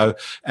on the go,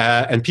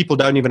 and people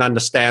don't even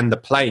understand the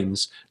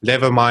planes,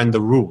 never mind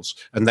the rules,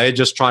 and they're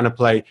just trying to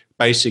play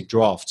basic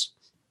drafts.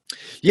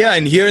 Yeah,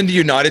 and here in the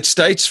United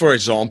States, for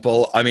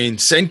example, I mean,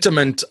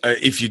 sentiment,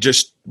 if you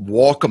just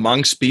walk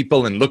amongst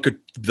people and look at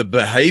the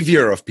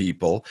behavior of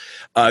people,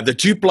 the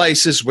two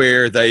places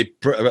where they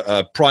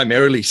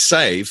primarily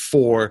save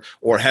for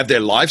or have their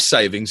life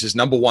savings is,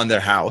 number one, their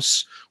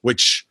house,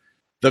 which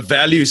the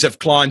values have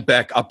climbed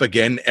back up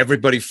again.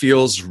 Everybody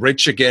feels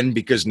rich again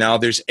because now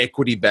there's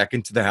equity back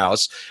into the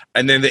house.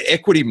 And then the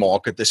equity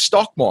market, the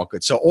stock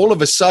market. So all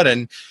of a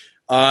sudden,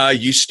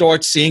 you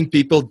start seeing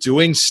people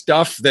doing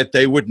stuff that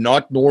they would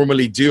not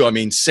normally do. I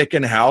mean,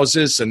 second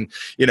houses and,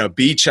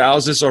 beach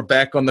houses are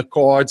back on the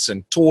cards,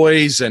 and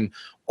toys and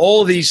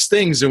all these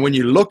things. And when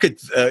you look at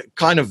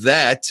kind of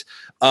that,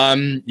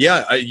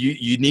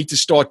 you need to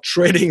start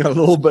treading a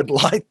little bit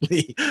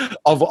lightly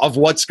of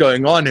what's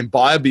going on, and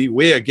buyer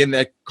beware. Again,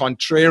 that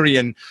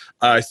contrarian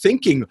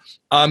thinking.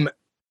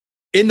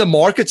 In the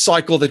market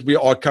cycle that we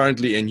are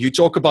currently in, you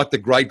talk about the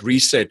Great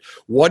Reset.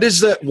 What is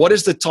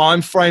the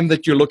time frame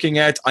that you're looking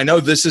at? I know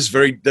this is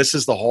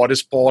the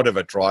hardest part of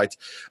it, right?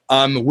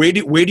 Where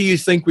do you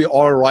think we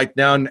are right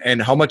now,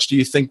 and how much do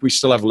you think we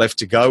still have left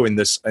to go in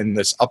this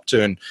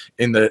upturn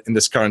in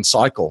this current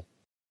cycle?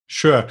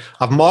 Sure.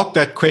 I've marked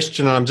that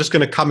question, and I'm just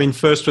going to come in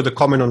first with a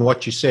comment on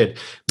what you said.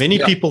 Many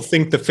people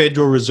think the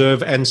Federal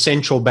Reserve and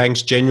central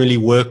banks generally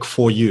work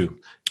for you.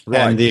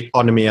 Right. And the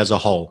economy as a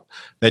whole.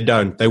 They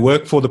don't. They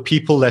work for the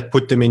people that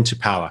put them into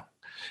power.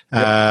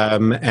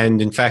 Yep.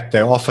 And in fact,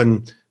 they're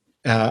often,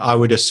 I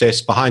would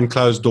assess, behind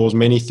closed doors,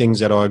 many things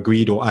that are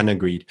agreed or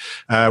unagreed.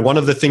 One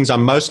of the things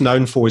I'm most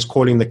known for is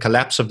calling the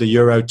collapse of the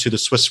euro to the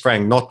Swiss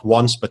franc, not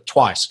once, but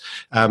twice.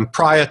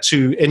 Prior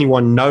to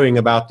anyone knowing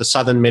about the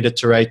Southern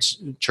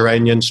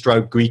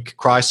Mediterranean/Greek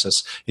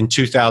crisis in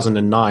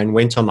 2009,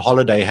 went on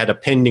holiday, had a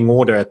pending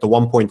order at the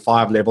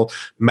 1.5 level,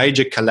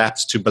 major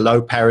collapse to below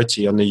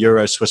parity on the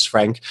euro Swiss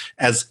franc,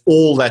 as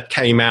all that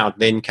came out.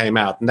 And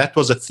that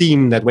was a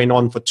theme that went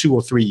on for 2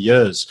 or 3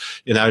 years,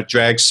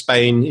 dragged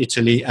Spain,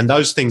 Italy, and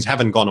those things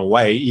haven't gone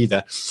away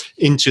either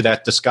into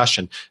that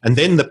discussion. And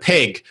then the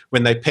peg,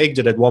 when they pegged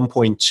it at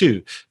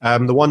 1.2,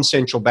 the one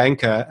central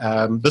banker,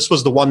 this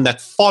was the one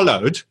that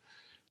followed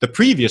the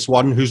previous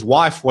one, whose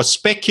wife was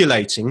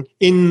speculating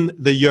in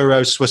the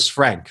euro Swiss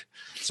franc.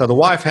 So the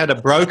wife had a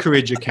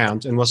brokerage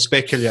account and was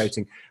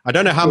speculating. I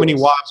don't know how many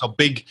wives are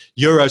big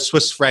euro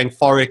Swiss franc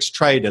forex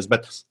traders,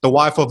 but the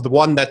wife of the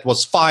one that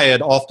was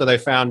fired after they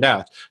found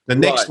out. The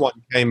next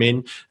one came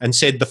in and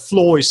said the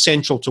floor is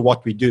central to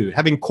what we do.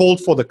 Having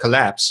called for the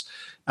collapse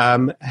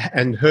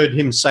and heard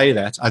him say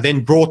that, I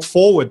then brought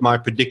forward my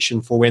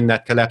prediction for when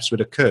that collapse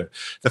would occur.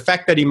 The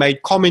fact that he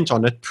made comment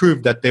on it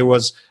proved that there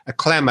was a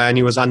clamor and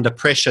he was under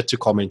pressure to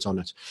comment on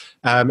it.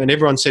 And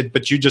everyone said,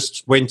 but you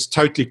just went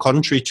totally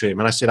contrary to him.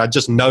 And I said, I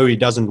just know he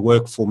doesn't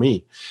work for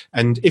me.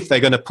 And if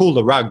they're going to pull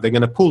the rug, they're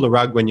going to pull the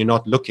rug when you're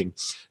not looking.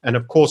 And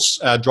of course,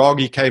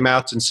 Draghi came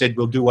out and said,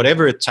 we'll do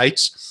whatever it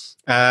takes.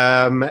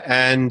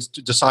 And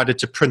decided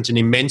to print an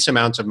immense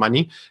amount of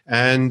money,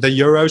 and the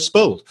euro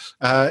spilled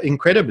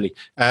incredibly.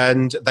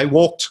 And they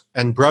walked,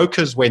 and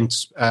brokers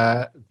went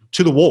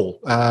to the wall.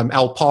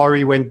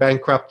 Alpari went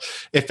bankrupt.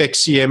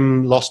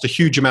 FXCM lost a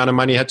huge amount of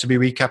money, had to be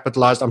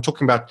recapitalized. I'm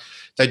talking about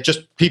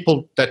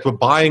people that were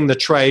buying the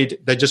trade,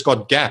 they just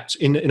got gapped.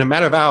 In a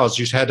matter of hours,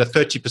 you had a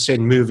 30%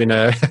 move in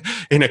a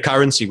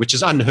currency, which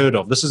is unheard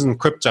of. This isn't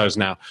cryptos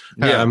now.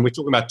 Yeah. We're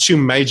talking about two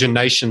major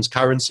nations'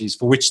 currencies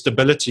for which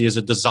stability is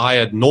a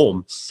desired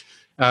norm.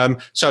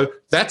 So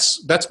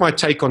that's my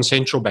take on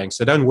central banks.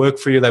 They don't work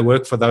for you. They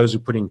work for those who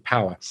put in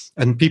power.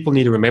 And people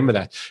need to remember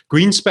that.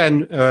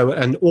 Greenspan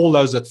and all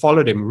those that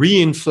followed him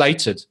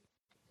reinflated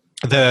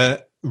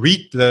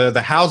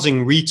the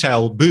housing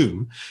retail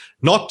boom,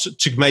 not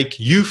to make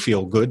you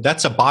feel good.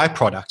 That's a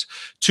byproduct.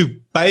 To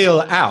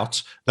bail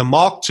out the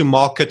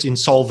mark-to-market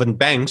insolvent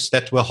banks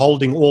that were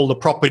holding all the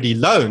property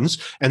loans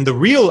and the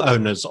real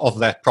owners of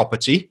that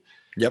property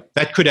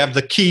that could have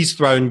the keys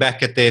thrown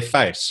back at their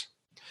face.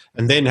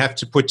 And then have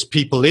to put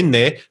people in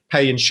there,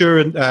 pay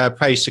insurance,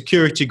 pay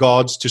security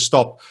guards to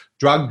stop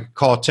drug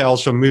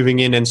cartels from moving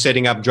in and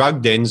setting up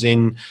drug dens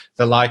in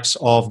the likes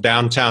of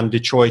downtown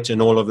Detroit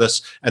and all of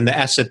this, and the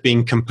asset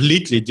being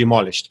completely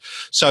demolished.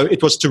 So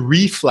it was to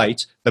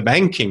reflate the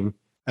banking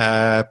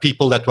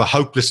people that were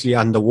hopelessly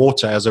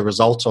underwater as a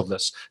result of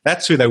this.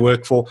 That's who they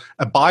work for.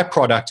 A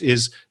byproduct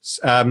is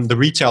the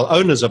retail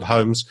owners of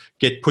homes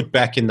get put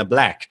back in the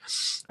black.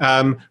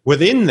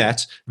 Within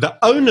that, the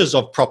owners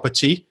of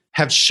property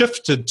have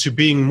shifted to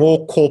being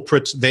more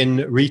corporate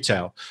than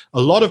retail.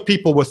 A lot of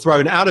people were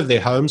thrown out of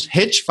their homes.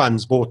 Hedge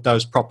funds bought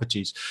those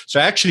properties. So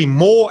actually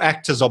more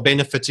actors are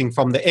benefiting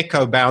from the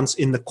echo bounce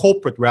in the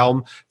corporate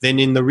realm than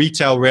in the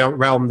retail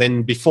realm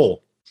than before.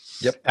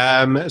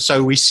 Yep.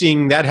 So we're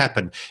seeing that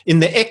happen. In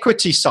the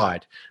equity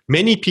side,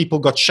 many people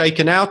got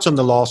shaken out on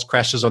the last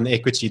crashes on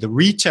equity. The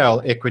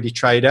retail equity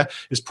trader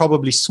is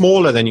probably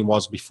smaller than he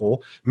was before.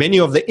 Many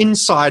of the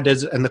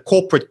insiders and the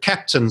corporate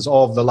captains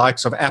of the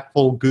likes of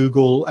Apple,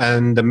 Google,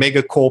 and the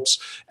megacorps,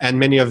 and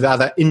many of the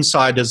other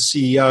insiders,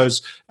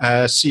 CEOs,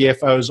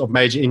 CFOs of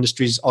major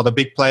industries are the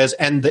big players,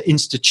 and the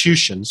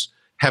institutions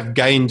have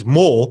gained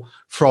more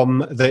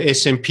from the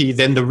S&P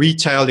than the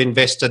retail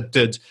investor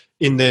did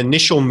in the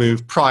initial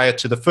move prior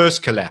to the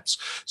first collapse.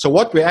 So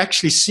what we're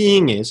actually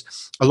seeing is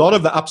a lot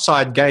of the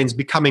upside gains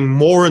becoming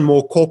more and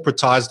more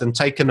corporatized and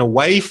taken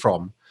away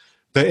from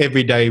the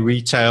everyday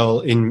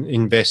retail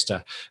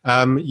investor.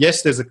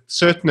 Yes, there's a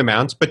certain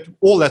amount, but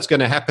all that's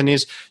going to happen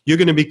is you're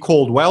going to be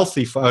called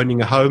wealthy for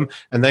owning a home,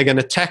 and they're going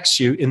to tax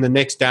you in the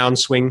next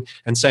downswing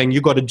and saying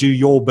you've got to do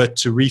your bit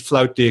to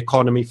refloat the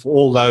economy for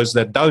all those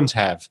that don't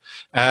have.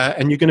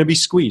 And you're going to be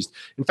squeezed.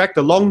 In fact,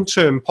 the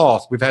long-term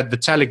path, we've had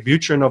Vitalik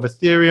Buterin of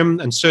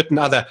Ethereum and certain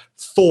other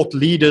thought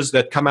leaders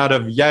that come out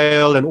of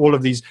Yale and all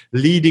of these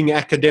leading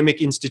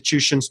academic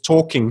institutions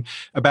talking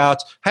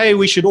about, hey,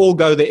 we should all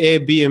go the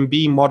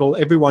Airbnb model.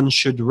 Everyone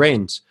should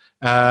rent,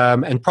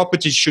 and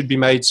properties should be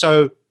made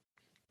so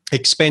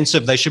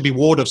expensive. They should be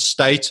ward of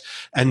state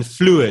and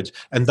fluid.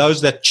 And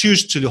those that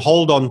choose to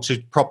hold on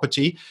to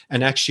property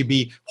and actually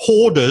be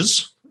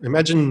hoarders,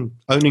 imagine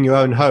owning your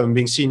own home,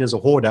 being seen as a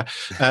hoarder,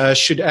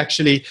 should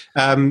actually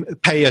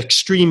pay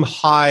extreme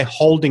high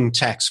holding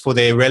tax for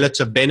their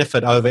relative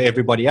benefit over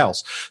everybody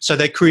else. So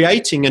they're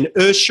creating an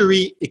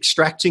tertiary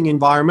extracting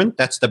environment,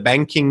 that's the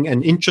banking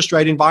and interest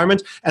rate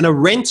environment, and a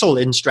rental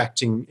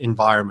extracting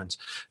environment.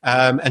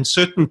 And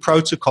certain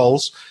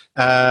protocols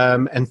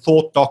and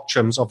thought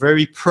doctrines are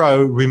very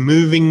pro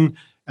removing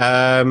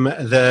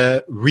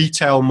the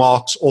retail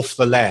marks off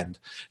the land,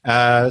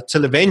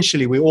 till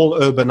eventually we all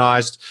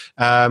urbanized,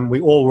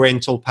 we all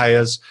rental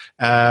payers,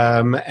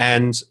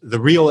 and the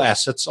real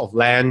assets of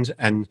land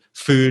and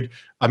food.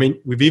 I mean,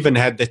 we've even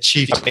had the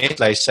chief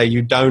Bentley say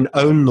you don't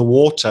own the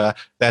water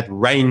that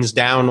rains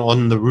down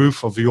on the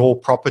roof of your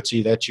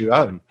property that you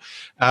own.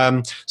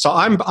 So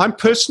I'm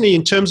personally,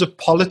 in terms of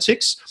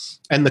politics,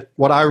 and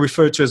what I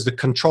refer to as the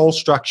control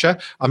structure,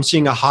 I'm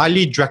seeing a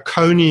highly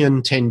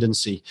draconian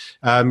tendency.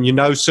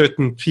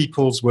 Certain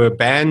peoples were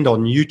banned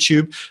on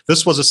YouTube.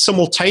 This was a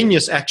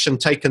simultaneous action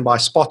taken by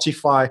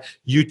Spotify,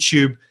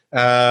 YouTube,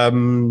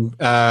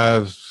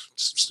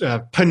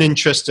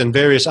 Pinterest, and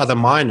various other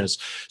miners.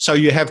 So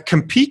you have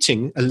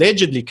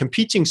allegedly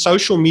competing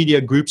social media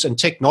groups and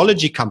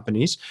technology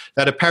companies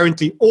that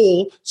apparently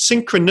all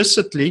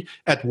synchronously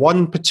at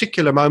one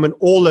particular moment,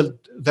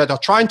 that are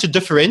trying to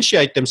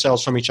differentiate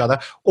themselves from each other,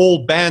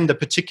 all banned a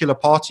particular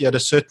party at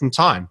a certain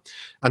time.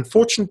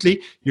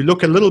 Unfortunately, you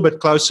look a little bit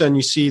closer and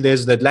you see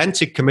there's the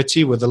Atlantic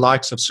Committee with the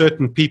likes of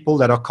certain people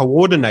that are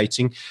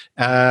coordinating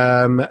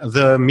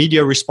the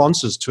media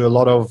responses to a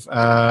lot of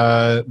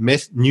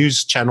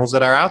news channels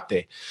that are out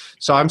there.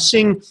 So I'm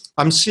seeing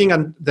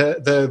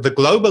the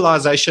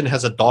globalization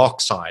has a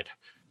dark side.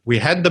 We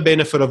had the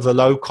benefit of the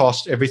low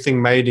cost,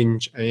 everything made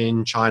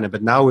in China,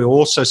 but now we're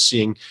also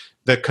seeing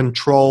the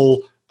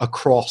control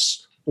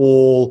across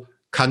all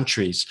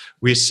countries.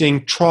 We're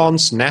seeing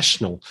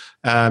transnational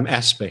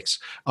aspects.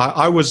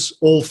 I was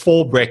all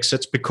for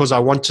Brexit because I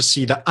want to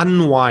see the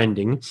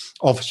unwinding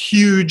of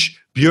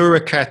huge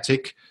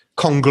bureaucratic,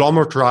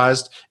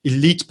 conglomeratized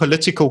elite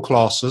political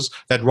classes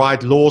that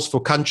write laws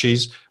for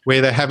countries where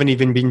they haven't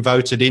even been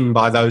voted in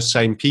by those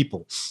same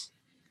people.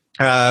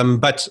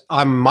 But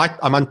I'm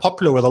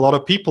unpopular with a lot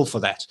of people for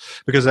that,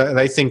 because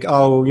they think, we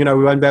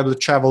won't be able to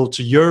travel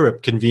to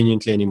Europe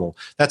conveniently anymore.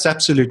 That's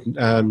absolute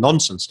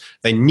nonsense.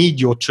 They need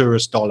your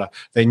tourist dollar.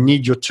 They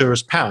need your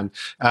tourist pound.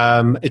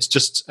 It's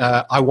just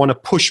I want to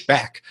push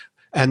back.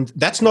 And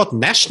that's not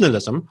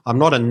nationalism. I'm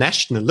not a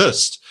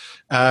nationalist.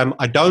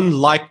 I don't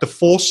like the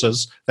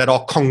forces that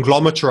are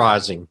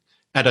conglomeratizing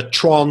at a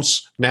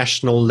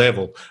transnational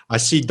level. I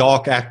see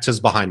dark actors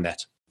behind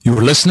that.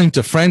 You're listening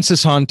to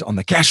Francis Hunt on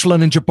the Cashflow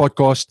Ninja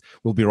podcast.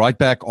 We'll be right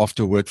back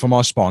after a word from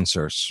our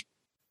sponsors.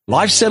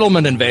 Life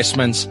settlement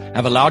investments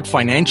have allowed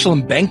financial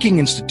and banking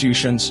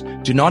institutions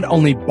to not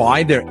only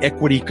buy their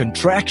equity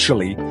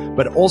contractually,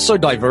 but also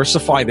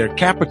diversify their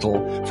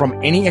capital from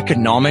any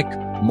economic,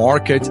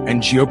 market,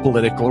 and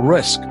geopolitical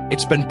risk.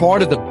 It's been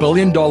part of the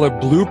billion-dollar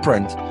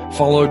blueprint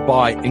followed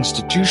by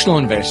institutional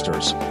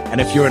investors. And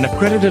if you're an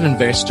accredited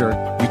investor,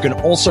 you can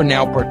also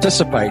now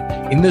participate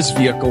in this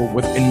vehicle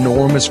with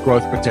enormous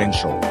growth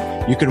potential.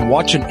 You can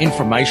watch an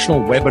informational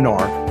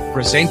webinar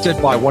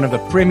presented by one of the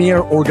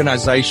premier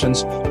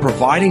organizations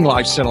providing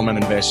life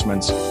settlement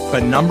investments,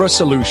 Penumbra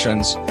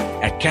Solutions,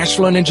 at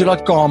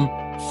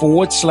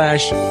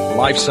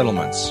cashflowninja.com/life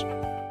settlements.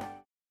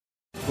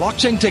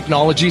 Blockchain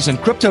technologies and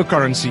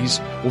cryptocurrencies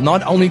will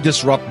not only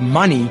disrupt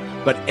money,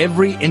 but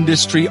every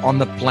industry on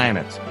the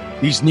planet.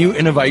 These new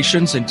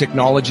innovations and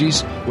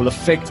technologies will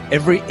affect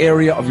every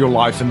area of your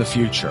life in the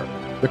future.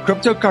 The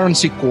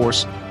cryptocurrency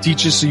course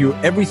teaches you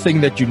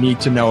everything that you need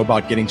to know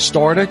about getting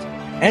started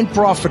and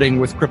profiting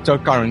with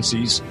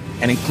cryptocurrencies,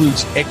 and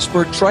includes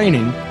expert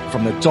training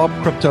from the top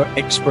crypto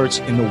experts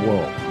in the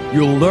world.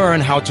 You'll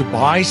learn how to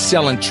buy,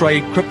 sell, and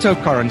trade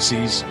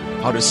cryptocurrencies,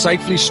 how to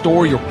safely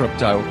store your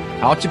crypto,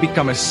 how to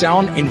become a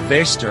sound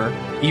investor,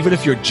 even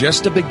if you're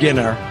just a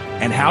beginner,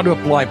 and how to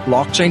apply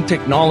blockchain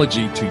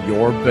technology to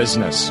your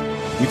business.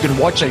 You can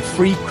watch a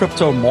free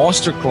crypto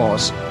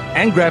masterclass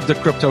and grab the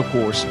crypto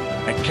course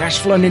at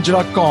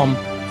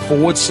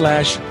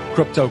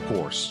cashflowninja.com/crypto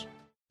course.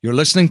 You're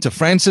listening to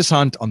Francis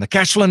Hunt on the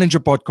Cashflow Ninja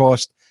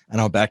podcast, and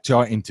now back to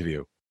our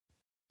interview.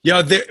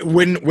 Yeah,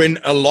 when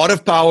a lot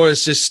of power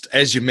is just,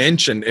 as you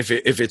mentioned, if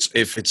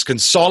it's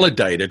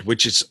consolidated,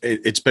 which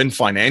it's been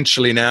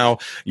financially now.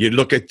 You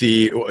look at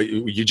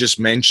you just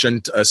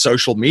mentioned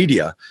social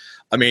media.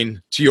 I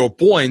mean, to your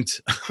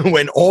point,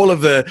 when all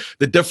of the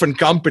different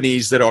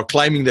companies that are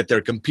claiming that they're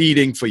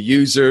competing for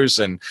users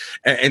and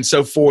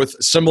so forth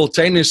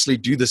simultaneously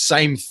do the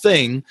same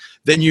thing,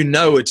 then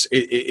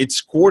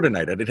it's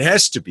coordinated. It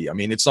has to be. I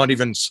mean, it's not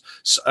even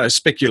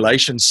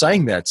speculation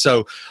saying that.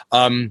 So,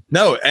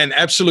 no, and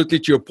absolutely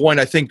to your point,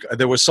 I think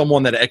there was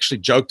someone that actually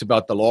joked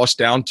about the last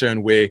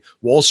downturn where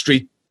Wall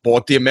Street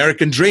bought the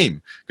American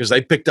dream because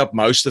they picked up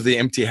most of the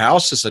empty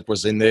houses that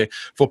was in there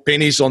for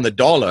pennies on the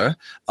dollar.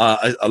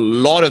 A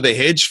lot of the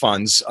hedge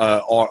funds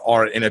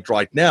are in it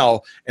right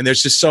now, and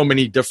there's just so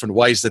many different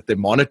ways that they're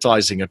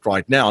monetizing it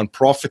right now and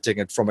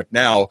profiting from it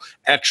now,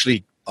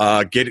 actually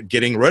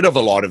getting rid of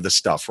a lot of the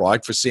stuff,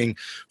 right? For seeing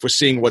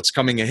what's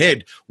coming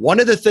ahead.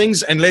 One of the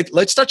things, and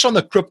let's touch on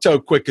the crypto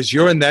quick, because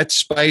you're in that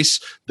space.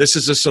 This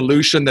is a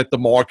solution that the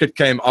market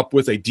came up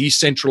with, a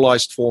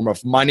decentralized form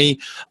of money.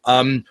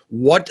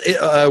 What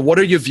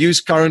are your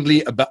views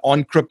currently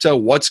on crypto?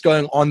 What's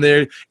going on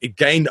there? It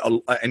gained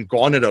and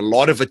garnered a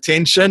lot of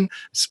attention,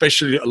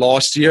 especially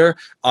last year.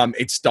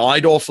 It's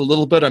died off a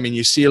little bit. I mean,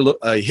 you see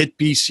a hit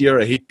piece here,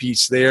 a hit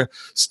piece there,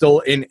 still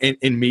in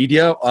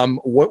media.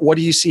 What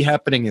do you see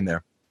happening in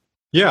there?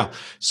 Yeah.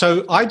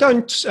 So I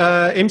don't,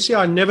 MC,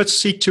 I never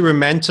seek to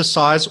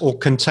romanticize or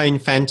contain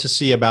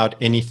fantasy about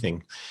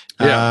anything.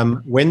 Yeah.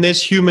 When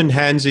there's human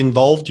hands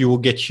involved, you will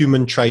get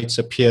human traits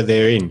appear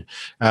therein.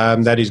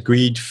 That is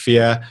greed,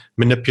 fear,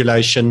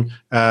 manipulation,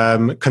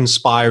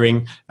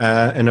 conspiring,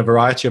 and a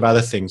variety of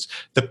other things.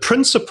 The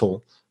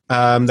principle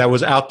that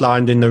was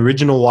outlined in the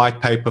original white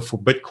paper for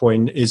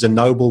Bitcoin is a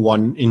noble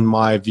one in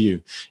my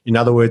view. In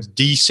other words,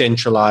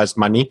 decentralized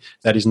money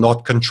that is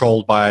not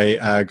controlled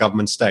by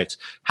government states.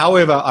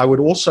 However, I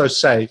would also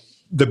say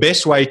the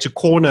best way to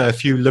corner a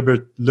few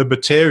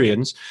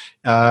libertarians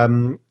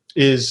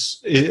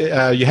is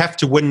you have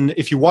to win.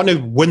 If you want to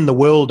win the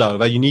world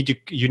over, you need to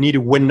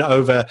win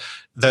over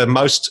the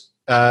most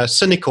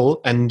cynical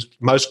and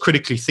most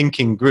critically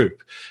thinking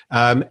group.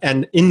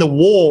 And in the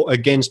war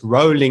against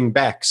rolling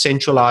back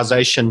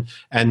centralization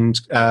and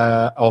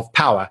of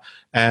power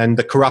and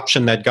the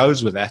corruption that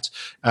goes with that,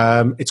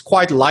 it's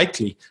quite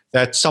likely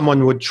that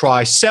someone would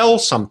try sell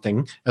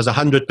something as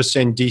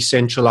 100%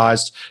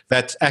 decentralized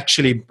that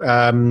actually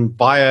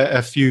by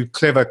a few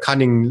clever,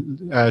 cunning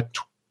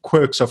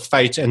quirks of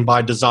fate and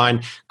by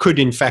design could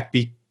in fact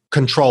be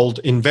controlled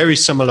in very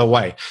similar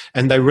way,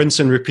 and they rinse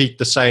and repeat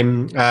the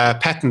same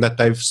pattern that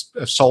they've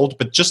sold,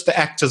 but just the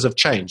actors have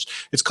changed.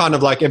 It's kind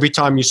of like every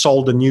time you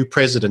sold a new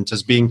president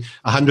as being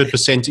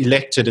 100%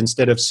 elected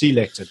instead of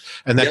selected,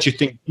 and that you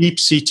think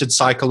deep-seated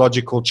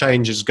psychological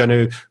change is going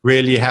to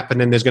really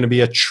happen and there's going to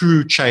be a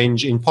true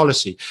change in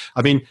policy.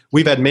 I mean,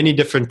 we've had many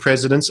different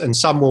presidents, and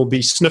some will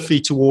be sniffy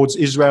towards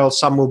Israel,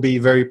 some will be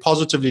very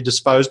positively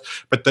disposed,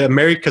 but the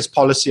America's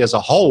policy as a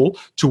whole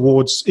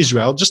towards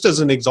Israel, just as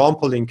an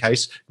example in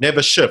case,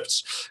 never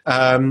shifts.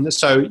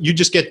 So you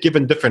just get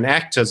given different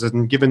actors,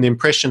 and given the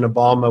impression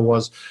Obama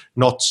was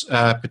not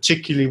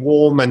particularly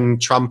warm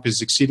and Trump is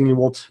exceedingly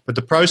warm, but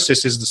the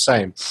process is the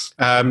same.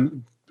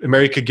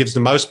 America gives the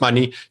most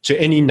money to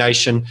any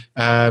nation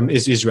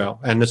is Israel,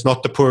 and it's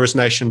not the poorest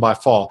nation by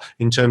far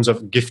in terms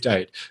of gift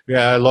aid.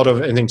 A lot of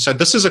things. So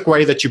this is a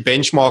way that you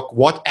benchmark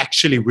what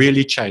actually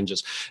really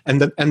changes.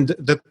 And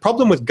the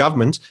problem with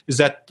government is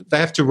that they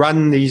have to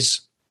run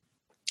these.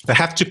 They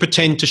have to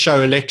pretend to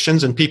show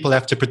elections, and people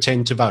have to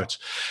pretend to vote.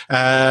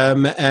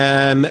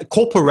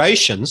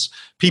 Corporations,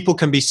 people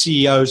can be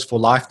CEOs for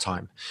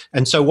lifetime.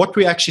 And so what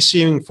we're actually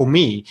seeing for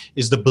me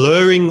is the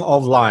blurring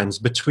of lines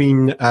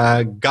between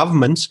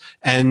government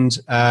and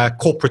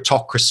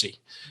corporatocracy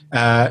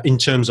in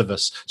terms of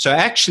this. So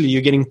actually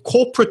you're getting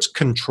corporate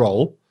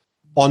control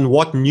on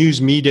what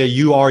news media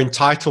you are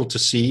entitled to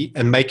see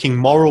and making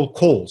moral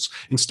calls.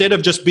 Instead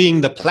of just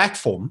being the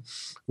platform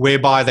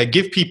whereby they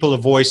give people a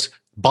voice,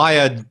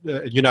 buyer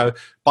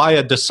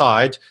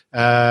decide,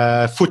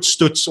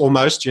 footstoots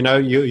almost,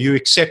 you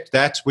accept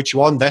that which you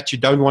want, that you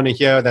don't want to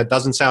hear, that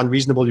doesn't sound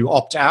reasonable, you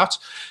opt out.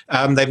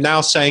 They're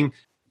now saying,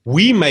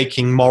 we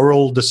making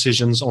moral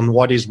decisions on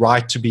what is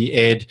right to be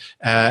aired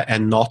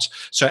and not.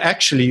 So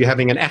actually you're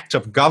having an act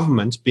of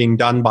government being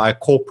done by a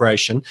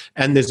corporation,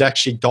 and there's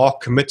actually dark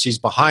committees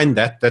behind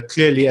that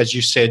clearly, as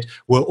you said,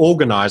 were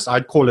organized.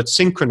 I'd call it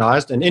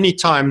synchronized. And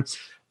anytime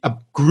a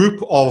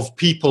group of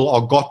people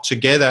are got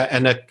together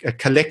and a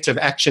collective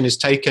action is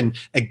taken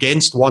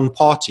against one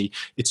party,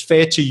 it's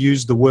fair to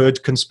use the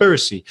word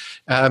conspiracy,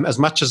 as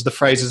much as the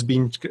phrase has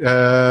been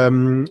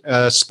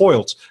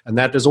spoilt. And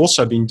that has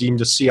also been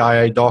deemed a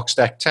CIA dark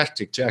stack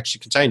tactic to actually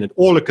contain it.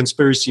 All a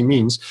conspiracy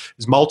means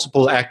is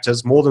multiple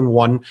actors, more than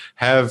one,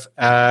 have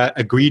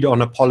agreed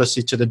on a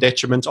policy to the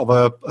detriment of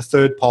a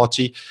third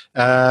party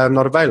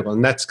not available.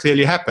 And that's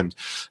clearly happened.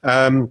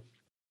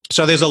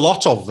 So there's a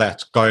lot of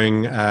that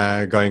going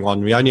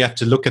on. We only have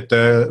to look at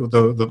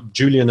the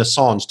Julian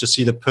Assange to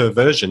see the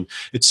perversion.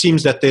 It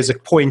seems that there's a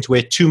point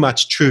where too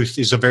much truth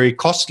is a very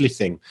costly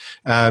thing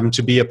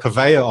to be a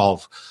purveyor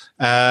of,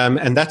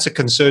 and that's a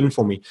concern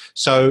for me.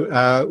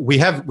 So we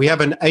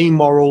have an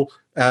amoral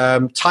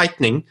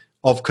tightening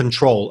of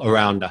control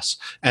around us.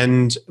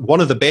 And one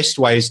of the best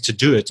ways to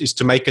do it is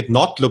to make it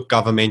not look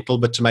governmental,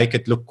 but to make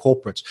it look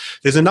corporate.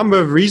 There's a number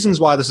of reasons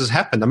why this has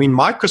happened. I mean,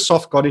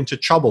 Microsoft got into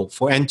trouble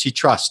for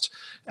antitrust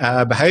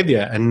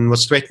behavior and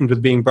was threatened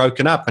with being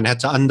broken up and had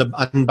to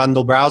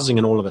unbundle browsing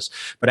and all of this.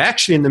 But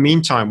actually, in the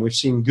meantime, we've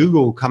seen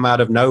Google come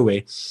out of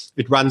nowhere.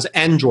 It runs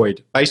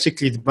Android,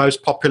 basically the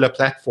most popular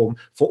platform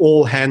for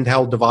all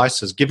handheld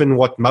devices. Given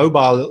what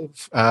mobile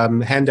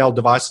handheld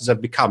devices have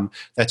become,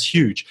 that's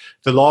huge.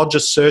 The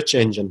largest search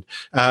engine,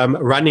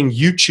 running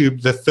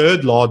YouTube, the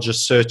third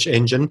largest search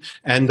engine,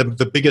 and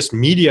the biggest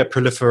media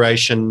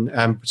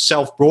proliferation,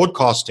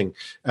 self-broadcasting.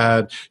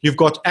 You've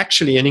got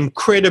actually an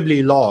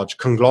incredibly large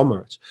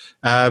conglomerate.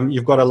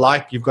 You've got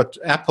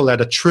Apple at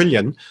 $1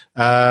 trillion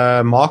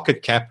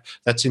market cap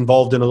that's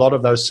involved in a lot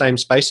of those same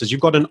spaces.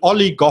 You've got an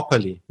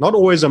oligopoly, not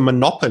always a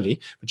monopoly,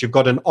 but you've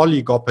got an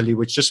oligopoly,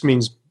 which just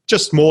means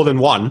just more than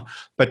one,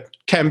 but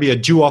can be a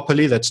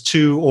duopoly, that's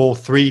 2 or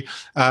 3,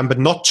 but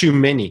not too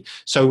many.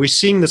 So we're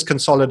seeing this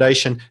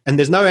consolidation, and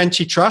there's no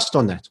antitrust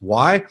on that.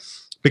 Why?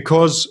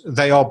 Because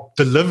they are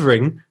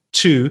delivering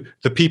to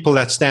the people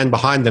that stand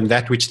behind them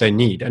that which they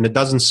need, and it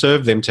doesn't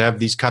serve them to have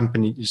these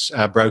companies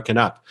broken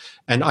up.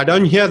 And I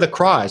don't hear the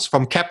cries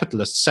from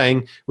capitalists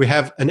saying we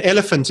have an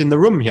elephant in the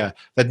room here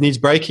that needs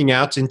breaking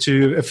out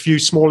into a few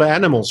smaller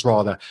animals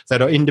rather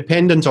that are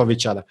independent of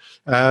each other,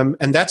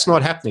 and that's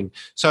not happening.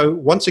 So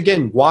once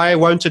again, why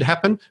won't it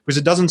happen? Because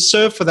it doesn't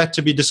serve for that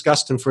to be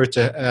discussed and for it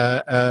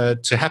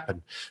to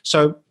happen.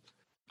 So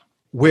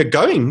we're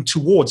going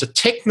towards a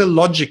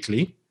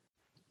technologically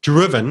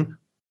driven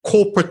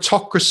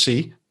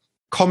corporatocracy,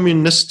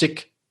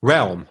 communistic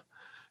realm,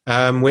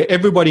 where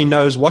everybody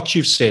knows what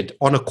you've said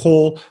on a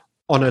call,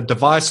 on a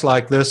device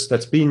like this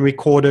that's being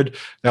recorded.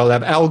 They'll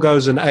have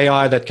algos and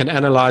AI that can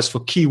analyze for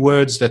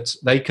keywords that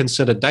they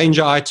consider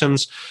danger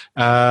items.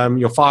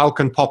 Your file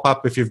can pop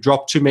up if you've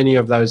dropped too many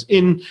of those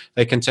in.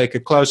 They can take a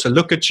closer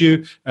look at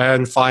you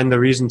and find the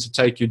reason to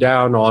take you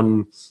down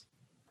on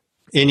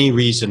any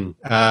reason.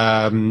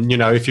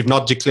 If you've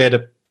not declared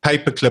a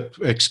paperclip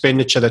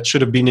expenditure that should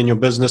have been in your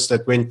business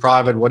that went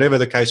private, whatever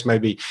the case may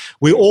be.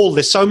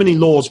 There's so many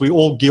laws, we're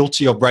all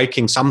guilty of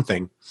breaking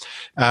something.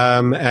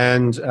 I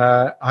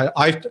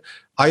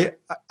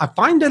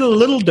find it a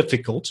little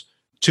difficult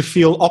to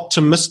feel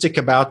optimistic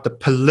about the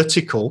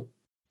political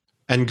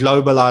and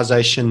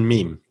globalization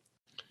meme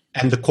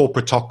and the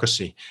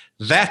corporatocracy.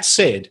 That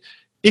said,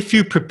 if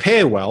you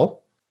prepare well,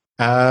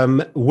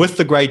 with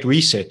the Great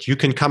Reset, you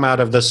can come out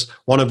of this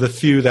one of the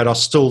few that are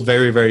still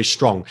very, very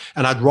strong.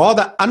 And I'd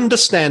rather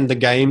understand the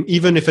game,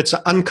 even if it's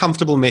an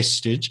uncomfortable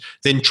message,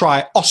 than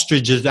try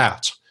ostrich it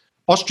out.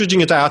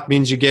 Ostriching it out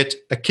means you get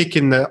a kick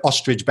in the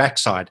ostrich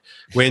backside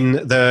when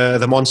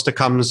the monster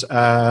comes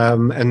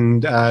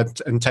and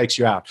takes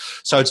you out.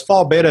 So it's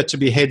far better to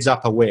be heads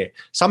up aware.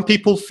 Some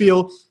people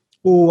feel,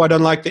 I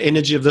don't like the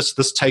energy of this.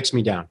 This takes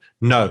me down.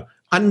 No.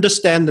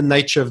 Understand the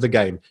nature of the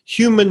game.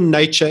 Human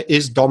nature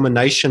is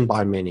domination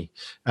by many.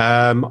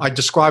 I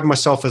describe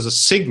myself as a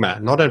sigma,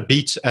 not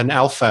an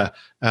alpha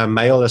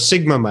male, a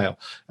sigma male.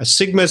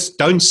 Sigmas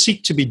don't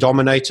seek to be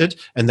dominated,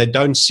 and they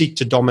don't seek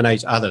to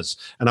dominate others.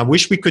 And I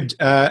wish we could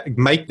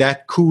make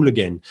that cool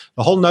again.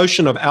 The whole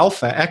notion of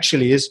alpha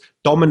actually is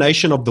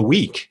domination of the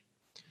weak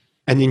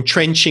and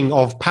entrenching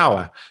of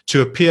power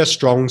to appear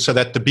strong so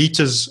that the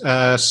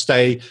betas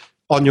stay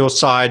on your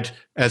side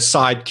as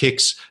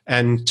sidekicks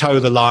and toe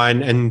the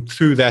line, and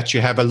through that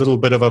you have a little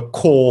bit of a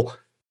core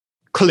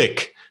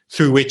clique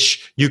through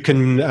which you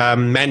can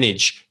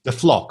manage the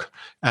flock.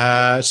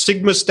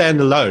 Sigmas stand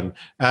alone,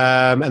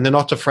 and they're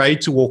not afraid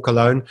to walk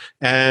alone,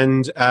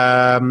 and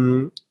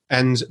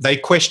they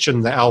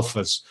question the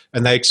alphas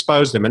and they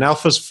expose them, and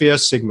alphas fear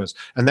sigmas,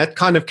 and that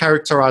kind of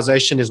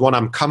characterization is what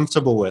I'm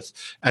comfortable with,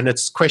 and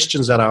it's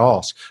questions that I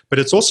ask. But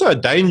it's also a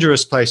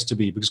dangerous place to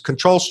be, because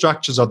control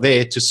structures are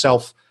there to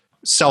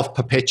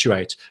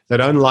self-perpetuate. They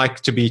don't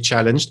like to be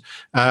challenged.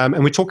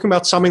 And we're talking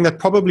about something that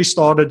probably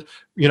started,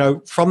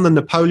 from the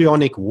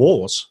Napoleonic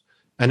Wars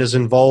and has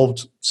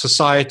involved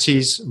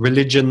societies,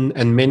 religion,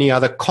 and many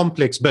other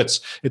complex bits.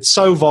 It's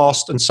so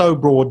vast and so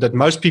broad that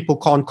most people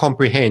can't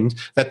comprehend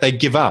that they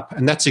give up.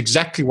 And that's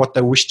exactly what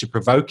they wish to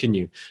provoke in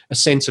you, a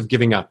sense of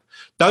giving up.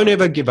 Don't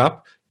ever give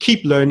up.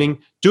 Keep learning.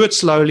 Do it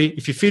slowly.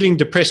 If you're feeling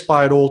depressed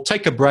by it all,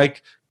 take a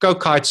break. go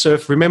kite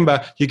surf.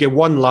 Remember, you get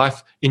one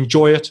life,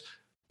 enjoy it,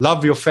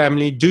 love your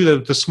family, do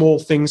the small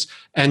things,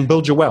 and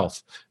build your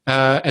wealth.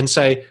 And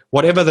say,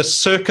 whatever the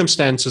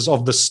circumstances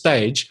of the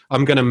stage,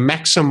 I'm going to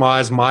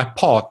maximize my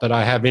part that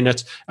I have in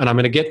it, and I'm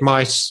going to get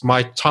my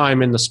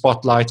time in the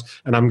spotlight,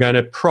 and I'm going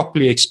to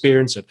properly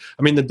experience it.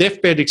 I mean, the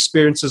deathbed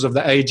experiences of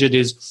the aged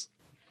is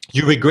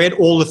you regret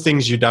all the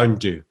things you don't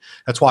do.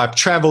 That's why I've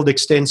traveled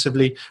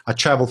extensively. I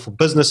travel for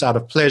business out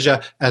of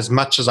pleasure as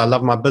much as I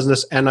love my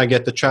business, and I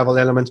get the travel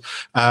element.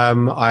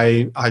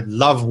 I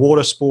love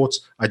water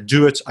sports. I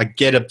do it. I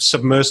get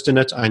submersed in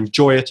it. I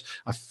enjoy it.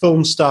 I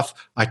film stuff.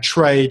 I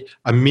trade.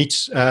 I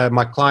meet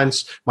my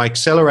clients, my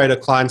accelerator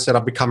clients that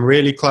I've become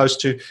really close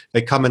to.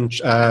 They come and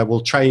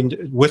will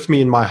train with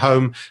me in my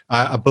home.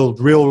 I build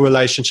real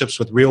relationships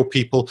with real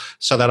people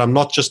so that I'm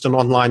not just an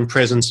online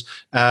presence.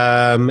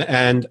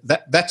 And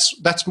that's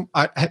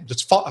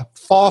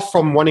far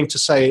from wanting to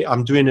say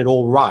I'm doing it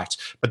all right.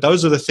 But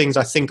those are the things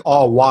I think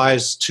are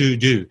wise to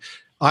do.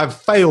 I've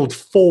failed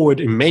forward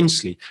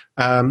immensely.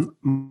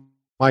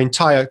 My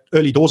entire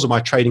early doors of my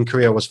trading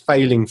career was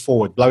failing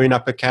forward, blowing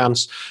up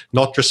accounts,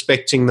 not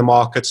respecting the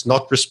markets,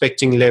 not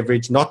respecting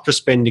leverage, not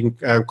respecting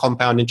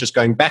compound interest,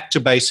 going back to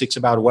basics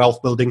about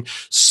wealth building.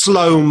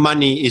 Slow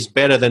money is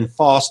better than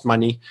fast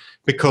money,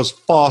 because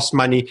fast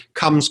money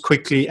comes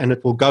quickly and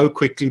it will go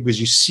quickly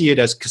because you see it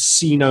as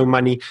casino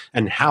money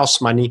and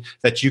house money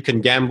that you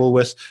can gamble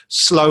with.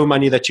 Slow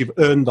money that you've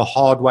earned the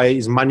hard way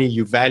is money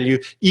you value,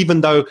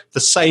 even though the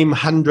same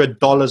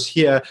 $100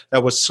 here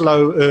that was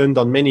slow earned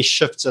on many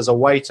shifts as a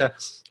waiter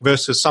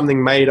versus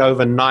something made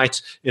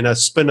overnight in a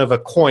spin of a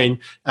coin,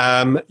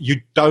 you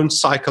don't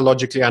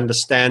psychologically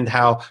understand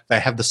how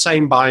they have the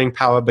same buying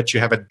power, but you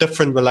have a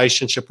different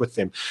relationship with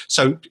them.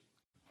 So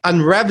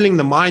unraveling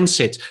the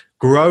mindset,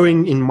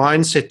 growing in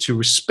mindset to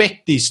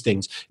respect these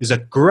things is a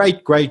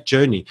great, great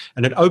journey.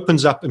 And it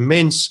opens up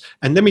immense.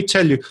 And let me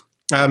tell you,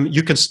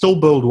 you can still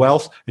build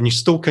wealth and you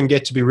still can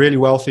get to be really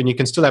wealthy and you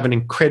can still have an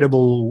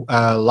incredible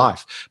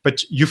life.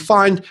 But you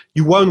find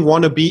you won't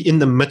want to be in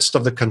the midst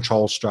of the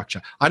control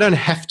structure. I don't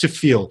have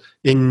to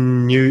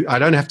I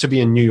don't have to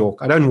be in New York.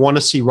 I don't want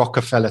to see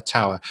Rockefeller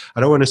Tower.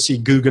 I don't want to see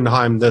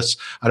Guggenheim this.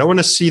 I don't want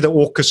to see the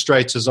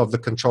orchestrators of the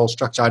control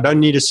structure. I don't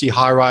need to see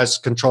high-rise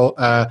control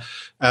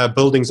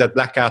buildings that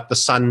black out the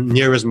sun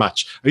near as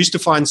much. I used to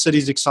find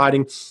cities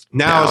exciting.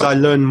 Now, as I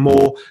learn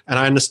more and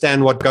I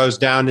understand what goes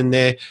down in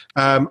there,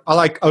 I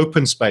like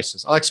open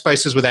spaces. I like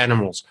spaces with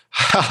animals.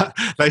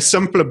 They're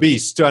simpler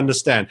beasts to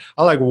understand.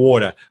 I like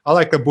water. I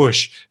like the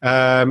bush.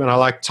 And I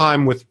like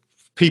time with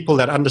people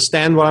that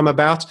understand what I'm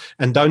about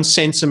and don't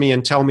censor me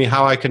and tell me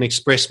how I can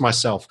express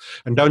myself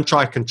and don't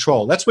try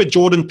control. That's where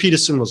Jordan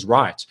Peterson was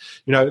right.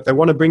 You know, they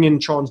want to bring in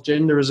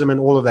transgenderism and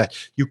all of that.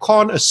 You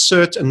can't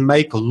assert and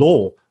make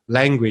law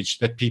language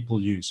that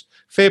people use.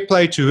 Fair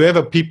play to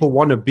whoever people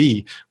want to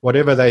be,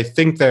 whatever they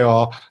think they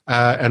are,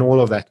 and all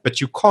of that. But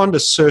you can't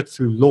assert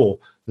through law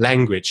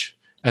language.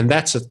 And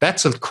that's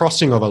a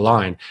crossing of a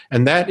line.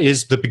 And that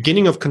is the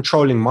beginning of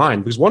controlling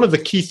mind. Because one of the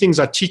key things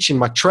I teach in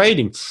my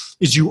trading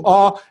is you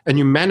are and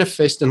you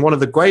manifest, and one of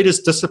the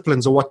greatest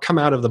disciplines are what come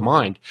out of the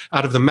mind,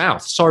 out of the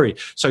mouth, sorry.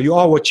 So you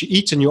are what you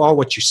eat and you are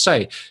what you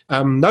say.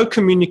 No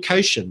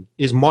communication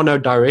is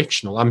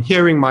monodirectional. I'm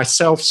hearing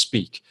myself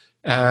speak.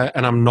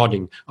 And I'm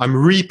nodding. I'm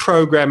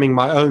reprogramming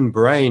my own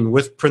brain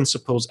with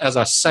principles as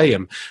I say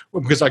them.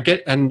 Because I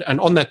get, and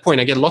on that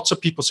point, I get lots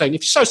of people saying,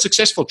 if you're so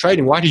successful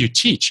trading, why do you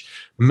teach?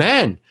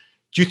 Man,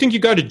 do you think you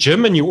go to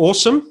gym and you're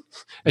awesome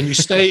and you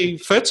stay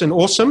fit and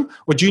awesome?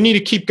 Or do you need to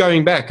keep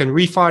going back and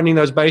refining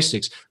those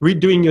basics,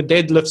 redoing your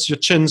deadlifts, your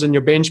chins and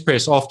your bench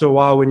press after a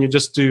while when you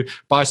just do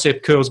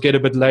bicep curls, get a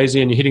bit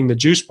lazy and you're hitting the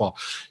juice bar?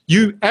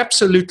 You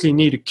absolutely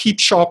need to keep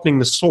sharpening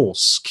the saw.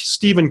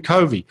 Stephen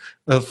Covey,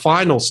 the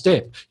final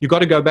step. You got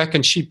to go back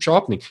and keep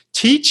sharpening.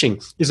 Teaching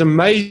is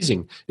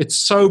amazing. It's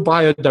so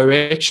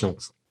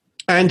bidirectional.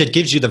 And it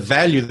gives you the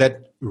value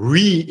that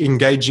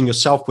re-engaging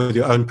yourself with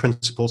your own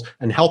principles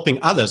and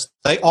helping others.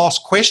 They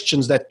ask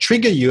questions that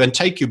trigger you and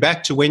take you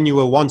back to when you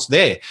were once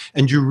there,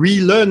 and you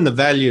relearn the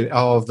value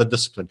of the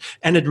discipline.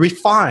 And it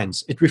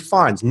refines.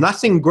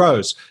 Nothing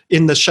grows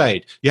in the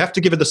shade. You have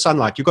to give it the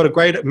sunlight. You've got a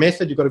great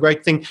method. You've got a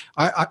great thing.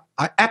 I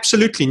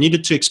absolutely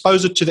needed to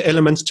expose it to the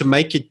elements to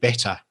make it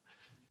better.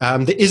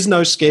 There is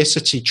no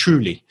scarcity,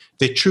 truly.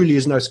 There truly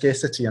is no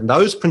scarcity. And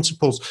those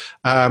principles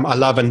I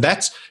love. And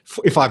that's,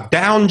 if I've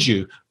downed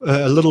you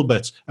a little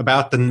bit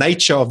about the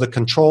nature of the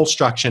control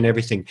structure and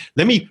everything,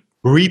 let me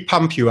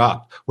repump you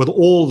up with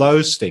all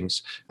those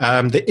things.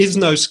 There is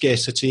no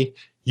scarcity.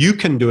 You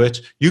can do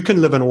it. You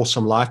can live an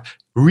awesome life.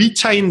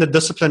 Retain the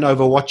discipline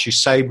over what you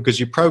say because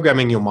you're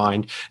programming your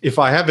mind. If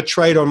I have a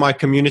trade on my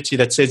community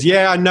that says,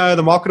 yeah, I know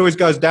the market always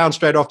goes down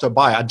straight after a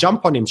buy, I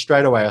jump on him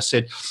straight away. I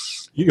said,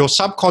 your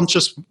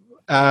subconscious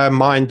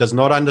mind does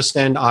not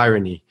understand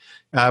irony.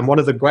 One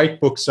of the great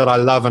books that I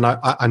love, and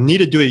I need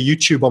to do a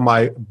YouTube on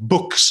my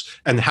books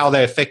and how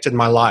they affected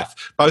my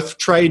life, both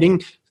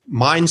trading,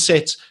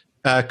 mindset,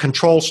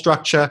 control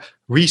structure,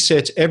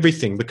 reset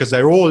everything because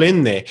they're all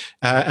in there,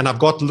 and I've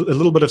got a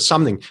little bit of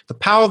something. The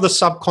power of the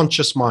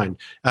subconscious mind.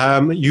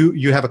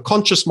 You have a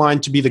conscious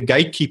mind to be the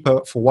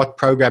gatekeeper for what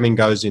programming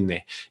goes in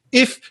there.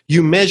 If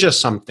you measure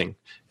something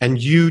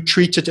and you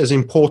treat it as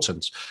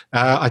important.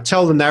 I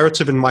tell the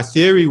narrative in my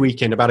theory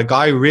weekend about a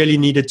guy who really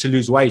needed to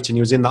lose weight, and he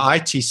was in the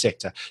IT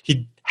sector.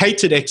 He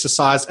hated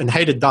exercise and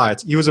hated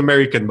diet. He was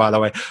American, by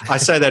the way. I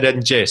say that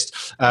in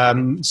jest.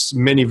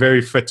 Many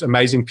very fit,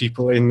 amazing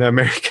people in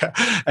America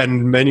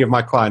and many of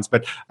my clients.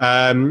 But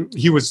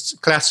he was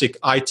classic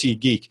IT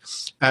geek.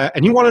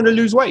 And he wanted to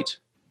lose weight.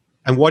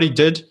 And what he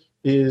did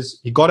is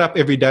he got up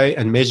every day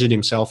and measured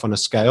himself on a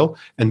scale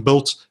and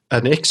built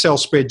an Excel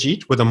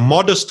spreadsheet with a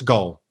modest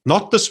goal.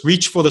 Not this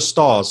reach for the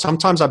stars.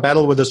 Sometimes I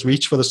battle with this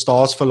reach for the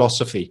stars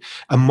philosophy.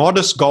 A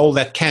modest goal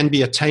that can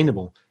be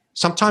attainable.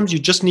 Sometimes you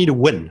just need a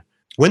win.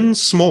 Win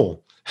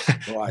small.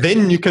 Right.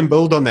 Then you can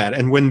build on that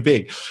and win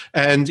big.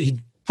 And he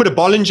put a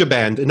Bollinger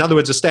Band, in other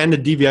words, a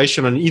standard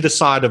deviation on either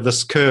side of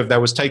this curve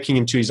that was taking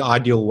him to his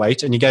ideal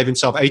weight. And he gave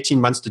himself 18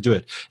 months to do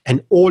it.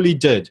 And all he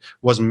did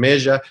was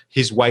measure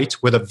his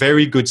weight with a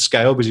very good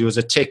scale because he was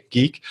a tech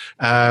geek,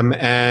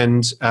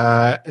 and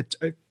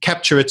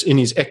capture it in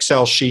his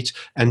Excel sheet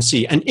and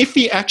see. And if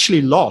he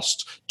actually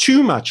lost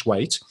too much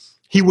weight,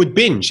 he would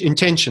binge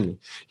intentionally.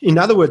 In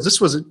other words,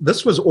 this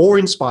was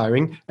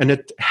awe-inspiring, and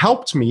it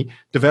helped me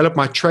develop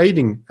my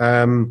trading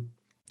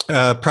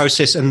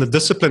process and the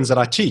disciplines that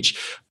I teach.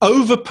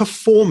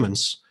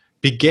 Overperformance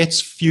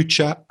begets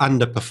future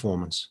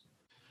underperformance.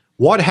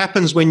 What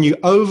happens when you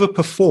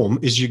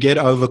overperform is you get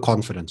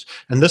overconfident.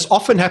 And this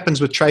often happens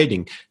with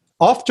trading.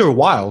 After a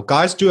while,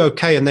 guys do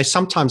okay, and they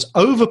sometimes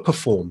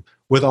overperform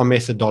with our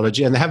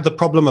methodology, and they have the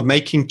problem of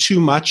making too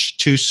much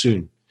too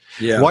soon.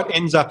 Yeah. What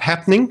ends up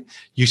happening?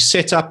 You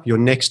set up your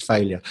next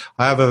failure.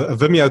 I have a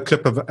Vimeo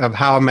clip of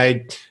how I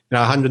made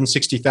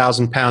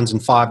 160,000 pounds in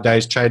 5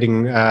 days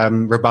trading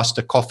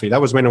Robusta coffee. That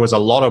was when it was a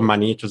lot of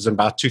money. It was in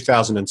about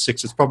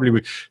 2006. It's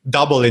probably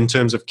double in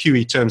terms of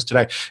QE terms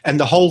today. And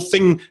the whole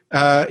thing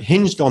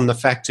hinged on the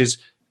fact is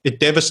it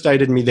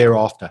devastated me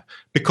thereafter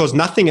because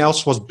nothing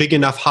else was big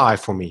enough high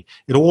for me.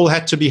 It all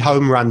had to be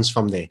home runs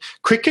from there.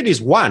 Cricket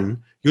is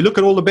one. You look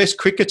at all the best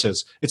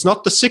cricketers. It's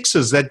not the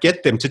sixes that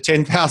get them to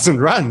 10,000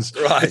 runs.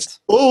 Right. It's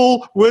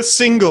all with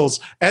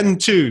singles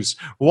and twos,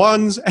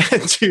 ones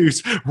and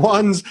twos,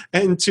 ones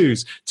and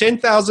twos.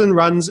 10,000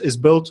 runs is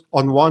built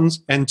on ones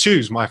and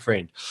twos, my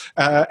friend.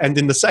 And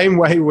in the same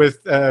way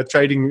with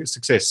trading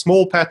success,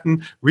 small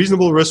pattern,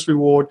 reasonable risk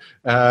reward,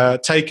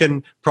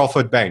 taken,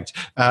 profit banked.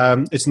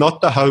 It's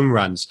not the home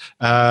runs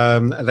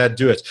that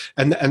do it.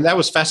 And that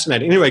was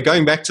fascinating. Anyway,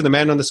 going back to the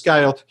man on the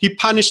scale, he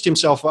punished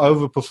himself for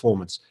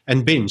overperformance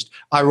and binged.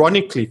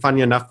 Ironically,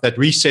 funny enough, that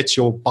resets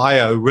your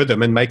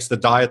biorhythm and makes the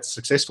diet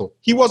successful.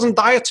 He wasn't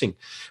dieting.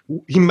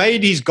 He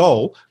made his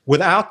goal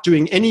without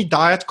doing any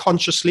diet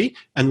consciously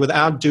and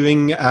without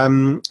doing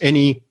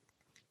any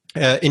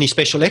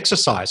special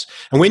exercise.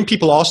 And when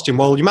people asked him,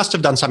 well, you must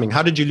have done something.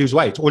 How did you lose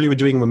weight? All you were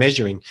doing was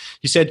measuring.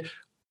 He said,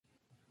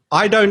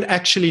 I don't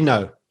actually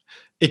know.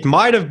 It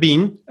might have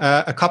been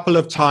a couple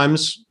of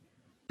times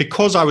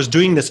because I was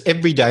doing this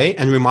every day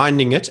and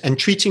reminding it and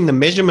treating the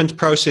measurement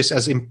process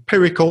as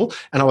empirical,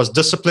 and I was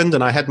disciplined,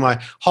 and I had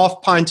my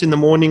half pint in the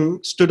morning,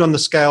 stood on the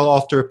scale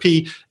after a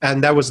pee,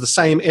 and that was the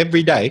same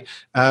every day,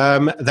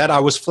 that I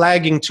was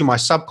flagging to my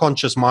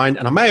subconscious mind,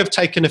 and I may have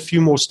taken a few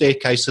more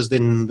staircases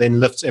than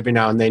lifts every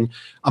now and then.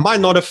 I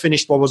might not have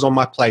finished what was on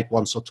my plate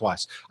once or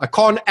twice. I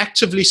can't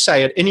actively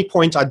say at any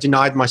point I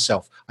denied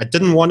myself. I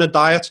didn't want to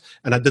diet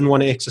and I didn't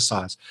want to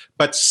exercise.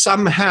 But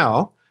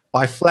somehow,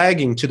 by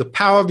flagging to the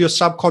power of your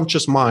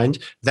subconscious mind,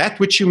 that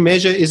which you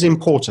measure is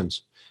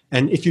important.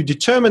 And if you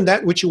determine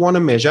that which you want to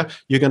measure,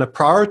 you're going to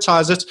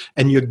prioritize it,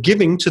 and you're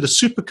giving to the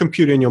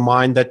supercomputer in your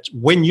mind that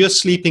when you're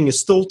sleeping is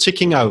still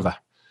ticking over.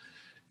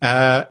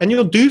 And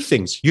you'll do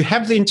things. You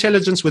have the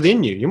intelligence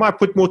within you. You might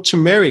put more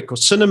turmeric or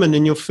cinnamon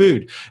in your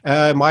food.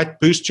 Might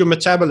boost your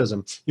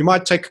metabolism. You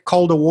might take a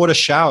colder water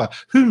shower.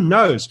 Who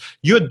knows?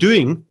 You're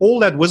doing, all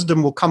that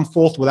wisdom will come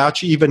forth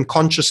without you even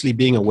consciously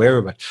being aware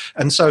of it.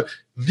 And so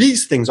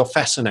these things are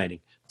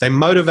fascinating. They're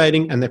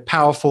motivating and they're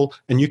powerful,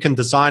 and you can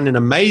design an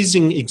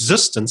amazing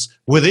existence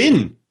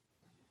within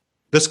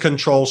this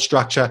control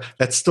structure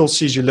that still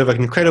sees you live an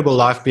incredible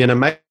life, be an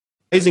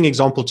amazing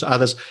example to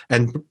others,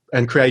 and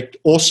create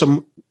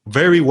awesome,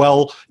 very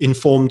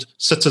well-informed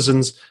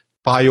citizens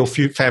by your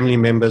few family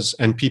members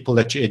and people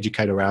that you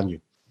educate around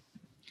you.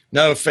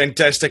 No,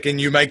 fantastic.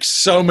 And you make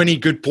so many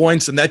good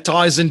points, and that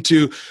ties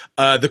into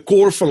the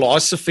core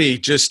philosophy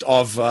just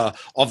of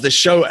the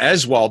show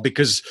as well,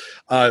 because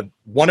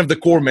one of the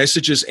core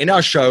messages in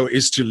our show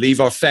is to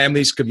leave our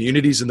families,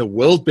 communities, and the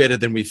world better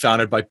than we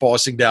found it by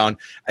passing down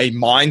a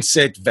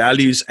mindset,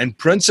 values, and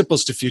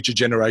principles to future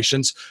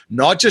generations,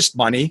 not just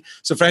money.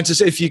 So,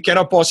 Francis, if you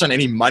cannot pass on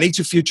any money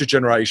to future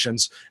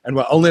generations, and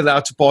we're only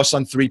allowed to pass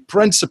on 3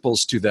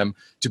 principles to them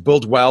to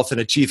build wealth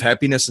and achieve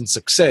happiness and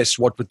success,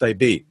 what would they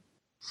be?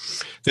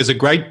 There's a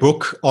great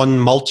book on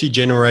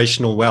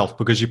multi-generational wealth,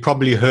 because you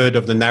probably heard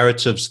of the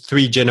narratives,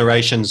 3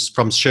 generations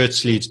from shirt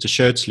sleeves to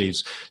shirt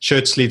sleeves.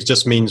 Shirt sleeves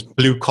just means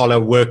blue collar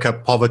worker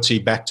poverty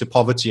back to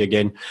poverty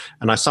again.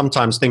 And I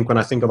sometimes think, when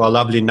I think of our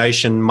lovely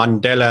nation,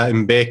 Mandela,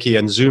 Mbeki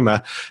and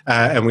Zuma,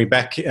 and we're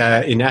back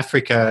in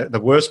Africa,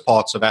 the worst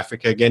parts of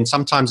Africa again,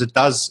 sometimes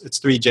it's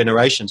 3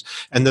 generations.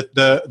 And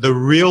the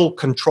real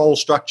control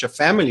structure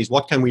families,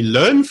 what can we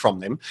learn from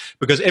them?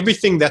 Because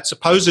everything that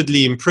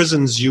supposedly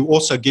imprisons you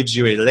also gives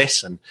you a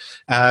lesson.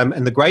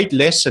 And the great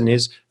lesson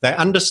is they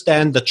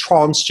understand the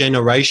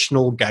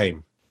transgenerational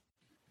game.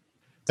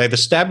 They've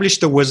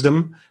established a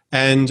wisdom,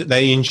 and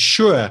they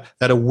ensure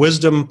that a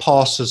wisdom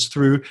passes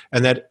through,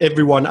 and that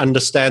everyone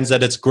understands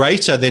that it's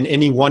greater than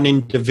any one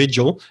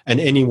individual and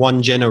any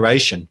one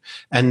generation,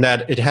 and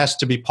that it has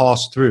to be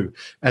passed through.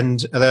 And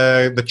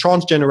the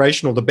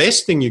transgenerational, the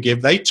best thing you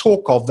give, they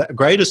talk of the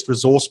greatest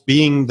resource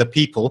being the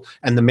people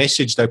and the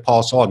message they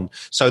pass on.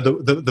 So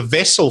the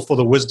vessel for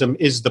the wisdom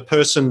is the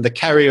person, the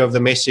carrier of the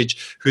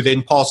message, who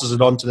then passes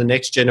it on to the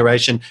next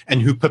generation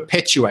and who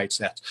perpetuates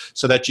that,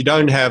 so that you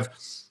don't have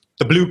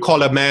the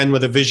blue-collar man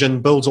with a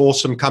vision, builds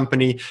awesome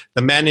company,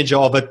 the manager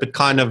of it, but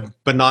kind of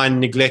benign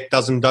neglect,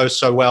 doesn't do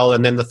so well,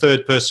 and then the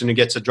third person who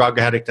gets a drug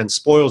addict and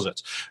spoils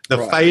it.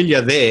 The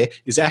failure there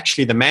is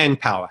actually the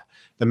manpower.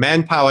 The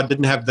manpower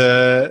didn't have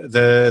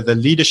the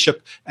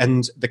leadership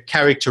and the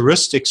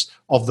characteristics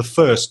of the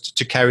first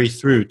to carry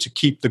through, to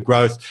keep the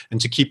growth and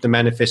to keep the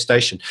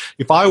manifestation.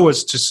 If I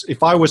was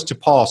to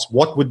pass,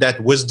 what would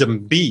that wisdom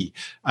be?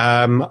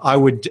 I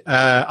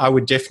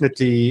would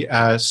definitely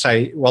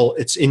say, well,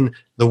 it's in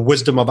the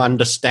wisdom of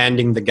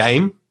understanding the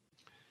game,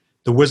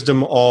 the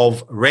wisdom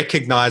of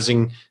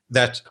recognizing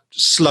that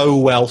slow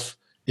wealth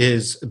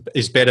is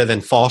better than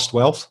fast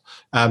wealth.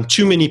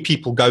 Too many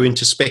people go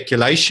into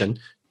speculation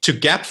to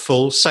gap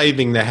fill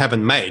saving they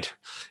haven't made.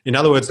 In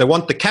other words, they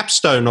want the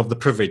capstone of the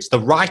privilege, the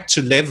right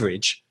to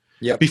leverage,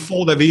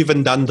 before they've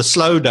even done the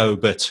slow dough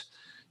bit,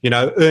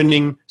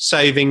 earning,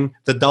 saving,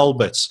 the dull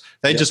bits.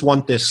 They just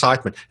want the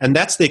excitement. And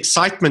that's the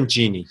excitement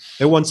genie.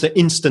 They want the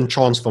instant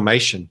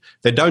transformation.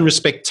 They don't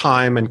respect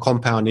time and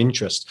compound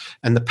interest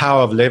and the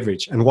power of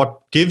leverage. And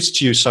what gives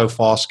to you so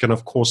fast can,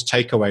 of course,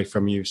 take away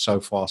from you so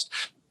fast.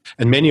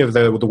 And many of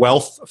the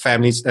wealth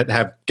families that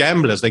have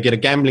gamblers, they get a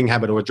gambling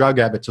habit or a drug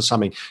habit or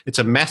something. It's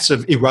a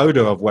massive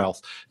eroder of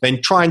wealth. They're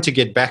trying to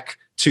get back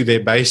to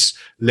their base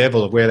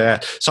level of where they're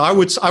at. So I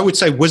would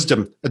say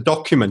wisdom, a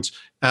document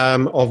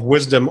of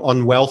wisdom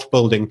on wealth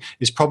building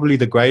is probably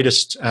the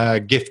greatest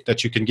gift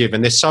that you can give.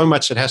 And there's so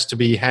much that has to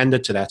be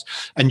handed to that.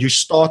 And you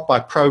start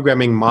by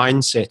programming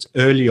mindset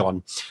early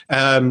on.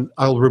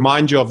 I'll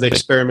remind you of the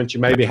experiment you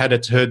maybe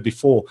heard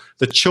before.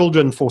 The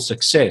children for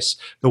success,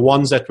 the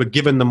ones that were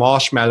given the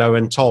marshmallow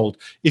and told,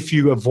 if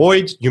you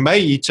avoid, you may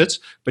eat it,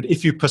 but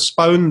if you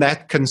postpone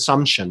that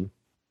consumption,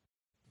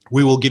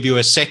 we will give you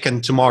a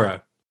second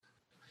tomorrow.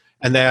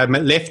 And they are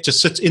left to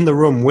sit in the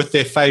room with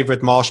their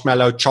favorite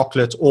marshmallow,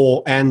 chocolate,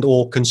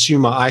 or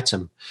consumer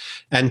item,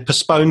 and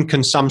postpone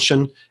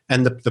consumption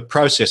and the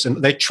process.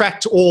 And they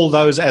tracked all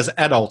those as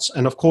adults.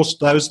 And of course,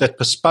 those that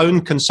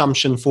postponed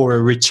consumption for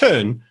a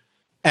return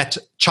at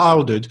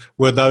childhood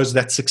were those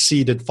that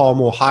succeeded far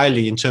more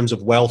highly in terms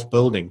of wealth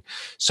building.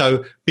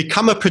 So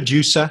become a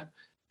producer,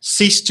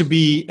 cease to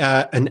be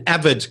an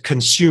avid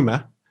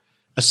consumer.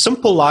 A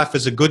simple life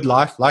is a good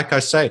life. Like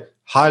I say,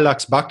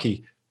 Hilux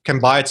Bucky can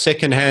buy it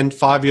secondhand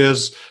 5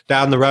 years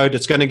down the road.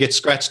 It's going to get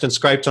scratched and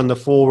scraped on the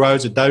 4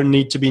 roads. It don't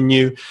need to be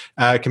new.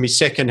 It can be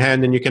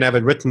secondhand and you can have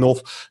it written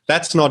off.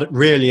 That's not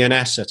really an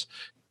asset.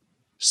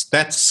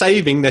 That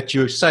saving that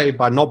you save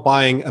by not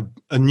buying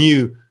a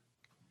new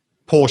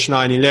Porsche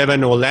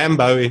 911 or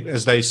Lambo,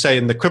 as they say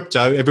in the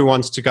crypto,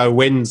 everyone's to go,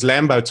 when's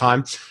Lambo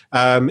time,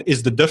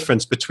 is the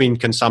difference between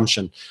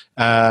consumption.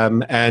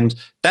 And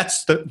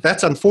that's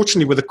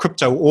unfortunately with the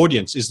crypto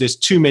audience, is there's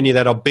too many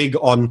that are big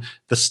on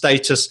the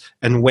status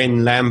and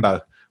when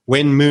Lambo,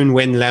 when moon,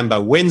 when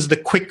Lambo, when's the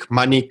quick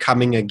money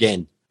coming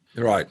again?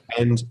 Right.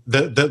 And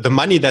the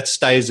money that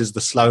stays is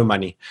the slow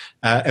money.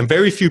 And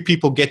very few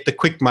people get the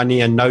quick money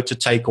and know to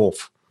take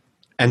off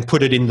and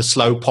put it in the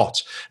slow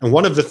pot. And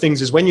one of the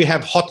things is when you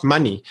have hot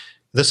money,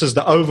 this is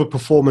the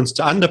overperformance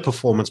to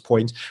underperformance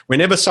point.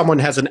 Whenever someone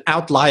has an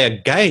outlier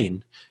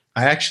gain,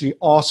 I actually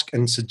ask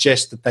and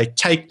suggest that they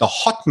take the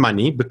hot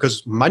money,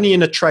 because money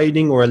in a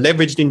trading or a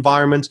leveraged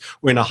environment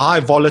or in a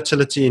high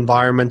volatility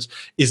environment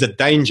is a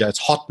danger. It's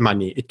hot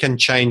money. It can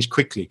change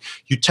quickly.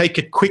 You take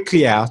it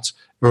quickly out,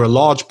 or a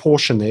large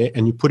portion there,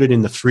 and you put it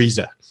in the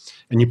freezer.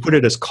 And you put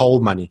it as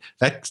cold money.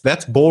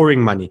 That's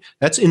boring money.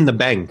 That's in the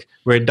bank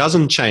where it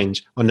doesn't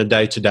change on a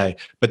day-to-day.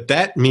 But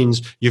that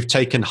means you've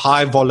taken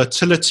high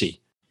volatility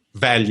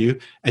value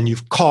and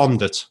you've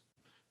calmed it.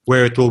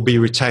 where it will be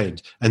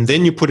retained. And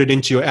then you put it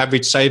into your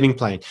average saving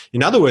plan.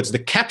 In other words, the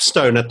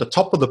capstone at the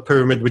top of the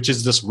pyramid, which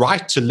is this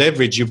right to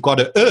leverage you've got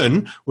to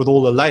earn with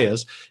all the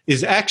layers,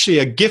 is actually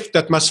a gift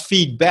that must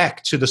feed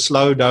back to the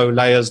slow dough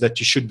layers that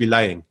you should be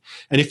laying.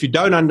 And if you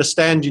don't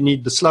understand you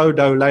need the slow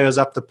dough layers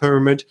up the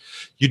pyramid,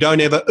 you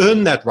don't ever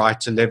earn that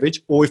right to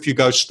leverage. Or if you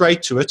go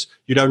straight to it,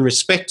 you don't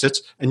respect it,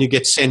 and you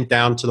get sent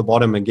down to the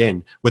bottom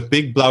again with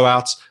big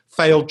blowouts,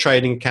 failed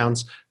trading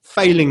accounts,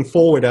 failing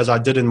forward as I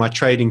did in my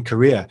trading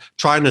career,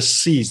 trying to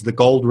seize the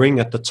gold ring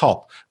at the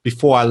top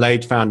before I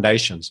laid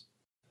foundations.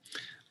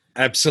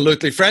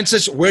 Absolutely.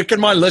 Francis, where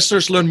can my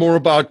listeners learn more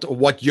about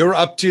what you're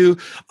up to?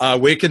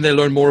 Where can they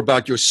learn more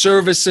about your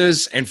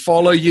services and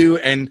follow you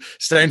and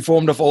stay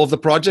informed of all of the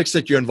projects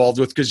that you're involved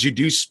with? Because you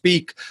do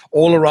speak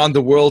all around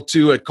the world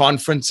too at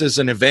conferences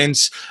and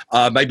events.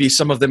 Maybe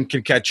some of them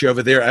can catch you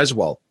over there as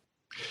well.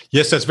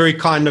 Yes, that's very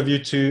kind of you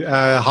to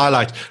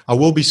highlight. I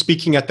will be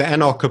speaking at the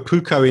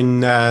Acapulco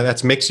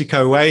that's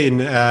Mexico way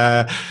in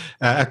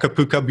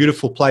Acapulco,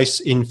 beautiful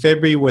place, in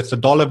February with the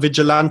Dollar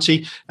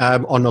Vigilante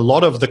on a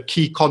lot of the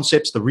key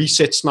concepts, the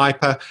reset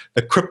sniper,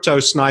 the crypto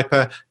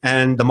sniper,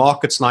 and the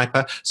market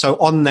sniper. So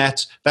on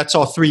that's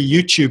our 3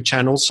 YouTube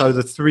channels. So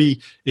the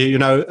 3,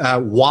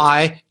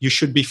 why you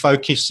should be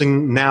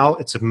focusing now.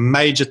 It's a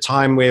major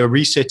time where a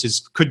reset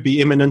could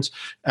be imminent.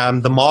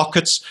 The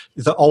markets,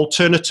 the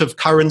alternative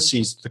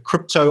currencies, the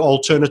crypto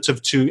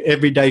alternative to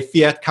everyday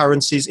fiat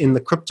currencies in the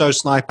crypto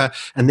sniper,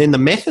 and then the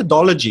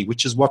methodology,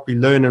 which is what we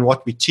learn and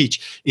what we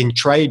teach in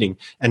trading,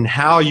 and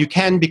how you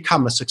can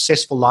become a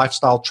successful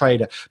lifestyle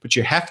trader. But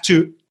you have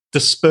to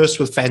disperse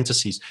with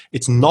fantasies.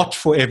 It's not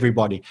for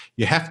everybody.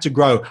 You have to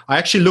grow. I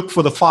actually look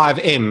for the 5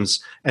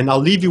 M's, and I'll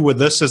leave you with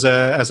this as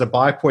a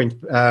buy point,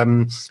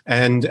 and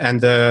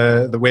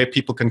the where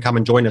people can come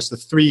and join us. The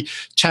 3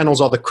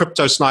 channels are the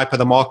crypto sniper,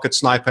 the market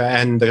sniper,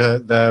 and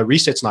the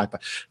reset sniper.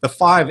 The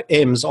 5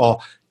 M's are: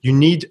 you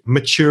need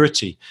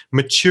maturity.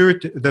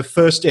 Maturity, the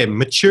first M.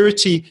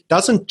 Maturity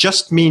doesn't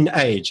just mean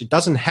age. It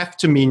doesn't have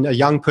to mean a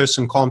young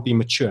person can't be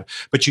mature.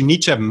 But you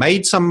need to have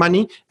made some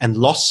money and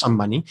lost some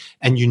money,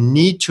 and you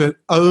need to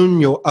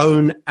own your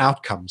own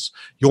outcomes.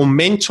 Your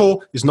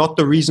mentor is not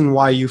the reason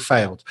why you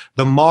failed.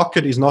 The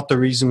market is not the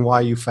reason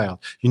why you failed.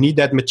 You need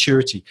that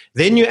maturity.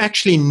 Then you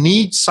actually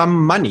need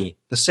some money.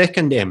 The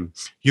second M,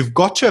 you've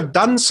got to have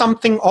done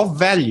something of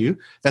value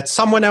that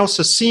someone else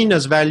has seen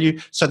as value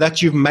so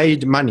that you've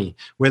made money.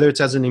 Whether it's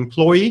as an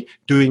employee,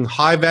 doing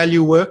high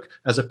value work,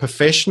 as a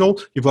professional,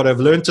 you've got to have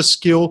learned a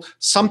skill,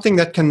 something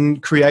that can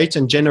create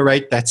and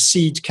generate that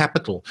seed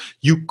capital.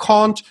 You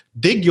can't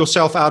dig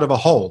yourself out of a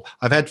hole.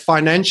 I've had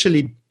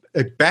financially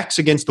backs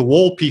against the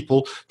wall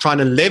people trying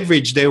to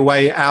leverage their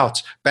way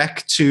out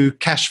back to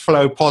cash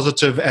flow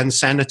positive and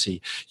sanity.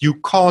 You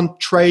can't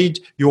trade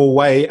your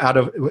way out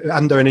of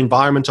under an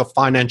environment of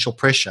financial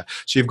pressure.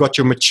 So you've got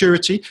your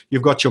maturity,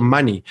 you've got your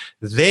money.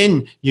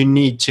 Then you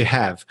need to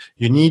have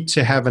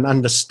an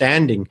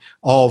understanding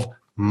of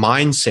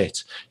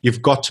mindset.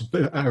 You've got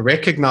to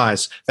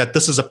recognize that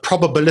this is a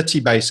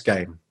probability-based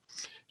game.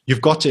 You've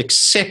got to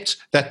accept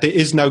that there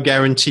is no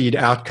guaranteed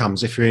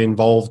outcomes if you're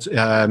involved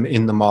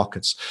in the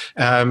markets.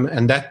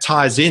 And that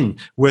ties in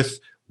with,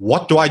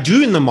 what do I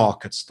do in the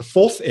markets? The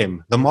 4th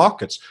M, the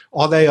markets.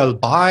 Are they a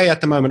buy at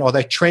the moment? Are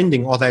they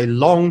trending? Are they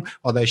long?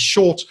 Are they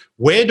short?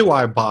 Where do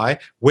I buy?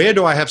 Where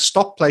do I have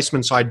stock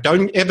placement so I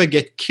don't ever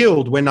get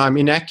killed when I'm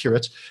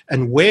inaccurate?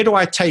 And where do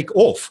I take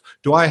off?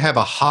 Do I have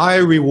a high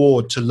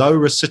reward to low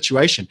risk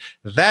situation?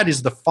 That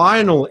is the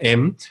final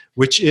M,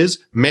 which is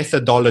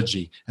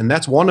methodology. And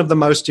that's one of the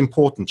most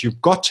important.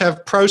 You've got to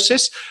have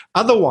process.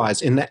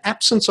 Otherwise, in the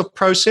absence of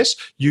process,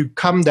 you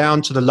come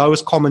down to the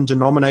lowest common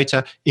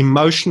denominator,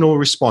 emotional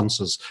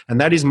responses.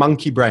 And that is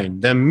monkey brain,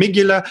 the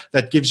amygdala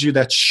that gives you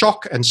that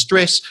shock and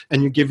stress,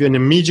 and you give you an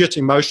immediate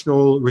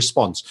emotional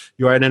response.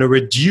 You are in a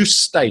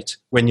reduced state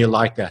when you're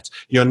like that.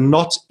 You're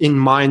not in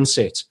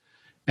mindset,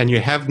 and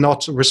you have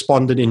not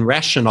responded in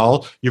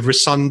rationale. You've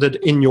responded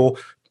in your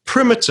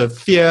primitive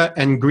fear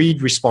and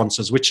greed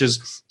responses, which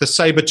is the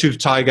saber-toothed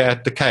tiger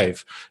at the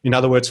cave. In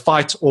other words,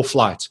 fight or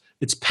flight.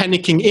 It's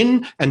panicking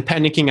in and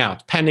panicking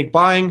out. Panic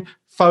buying,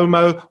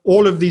 FOMO,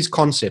 all of these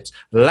concepts.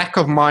 Lack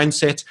of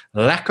mindset,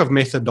 lack of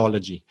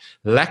methodology,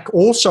 lack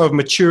also of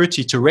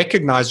maturity to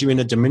recognize you're in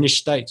a diminished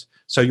state.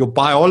 So your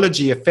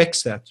biology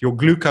affects that. Your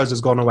glucose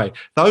has gone away.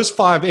 Those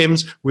 5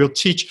 M's we'll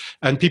teach,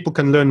 and people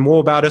can learn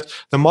more about it.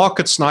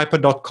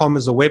 TheMarketSniper.com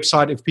is the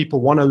website if people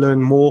want to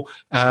learn more.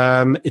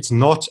 It's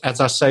not, as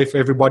I say, for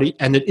everybody,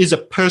 and it is a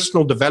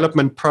personal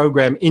development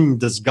program in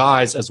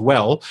disguise as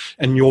well.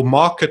 And your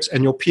market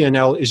and your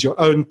P&L is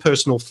your own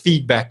personal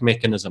feedback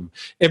mechanism.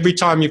 Every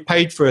time you've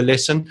paid for a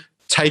lesson,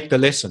 take the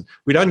lesson.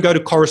 We don't go to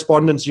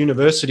correspondence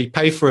university,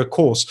 pay for a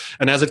course,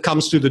 and as it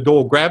comes through the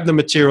door, grab the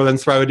material and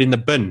throw it in the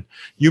bin.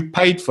 You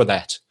paid for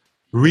that.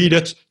 Read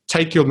it,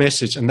 take your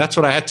message. And that's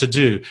what I had to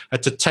do. I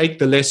had to take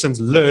the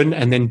lessons, learn,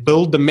 and then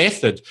build the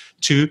method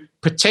to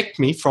protect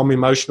me from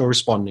emotional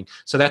responding.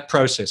 So that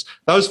process,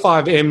 those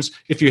 5 M's,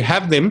 if you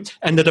have them,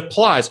 and it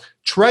applies.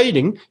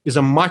 Trading is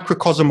a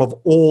microcosm of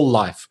all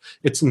life.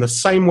 It's in the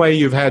same way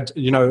you've had,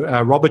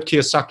 Robert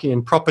Kiyosaki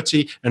and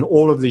property and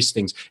all of these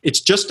things.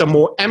 It's just a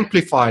more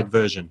amplified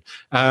version.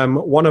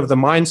 One of the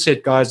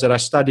mindset guys that I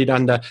studied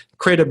under,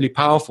 incredibly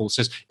powerful,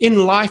 says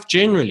in life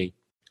generally,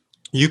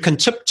 you can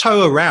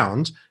tiptoe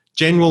around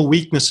general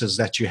weaknesses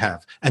that you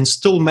have and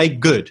still make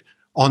good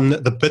on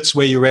the bits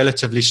where you're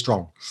relatively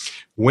strong.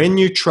 When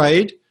you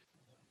trade,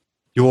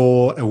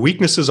 your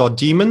weaknesses are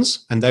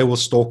demons and they will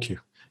stalk you.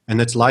 And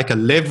it's like a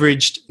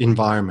leveraged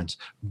environment.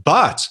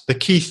 But the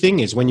key thing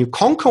is when you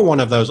conquer one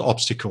of those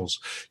obstacles,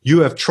 you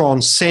have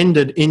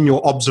transcended in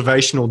your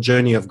observational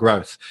journey of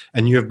growth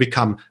and you have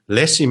become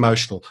less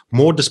emotional,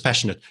 more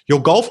dispassionate.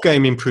 Your golf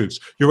game improves.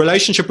 Your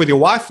relationship with your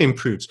wife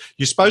improves.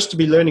 You're supposed to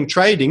be learning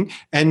trading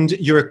and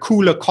you're a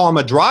cooler,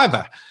 calmer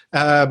driver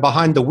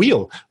behind the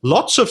wheel.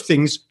 Lots of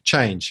things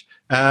change.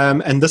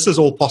 And this is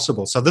all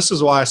possible. So this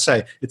is why I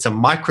say it's a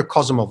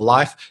microcosm of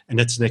life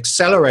and it's an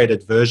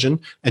accelerated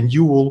version, and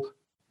you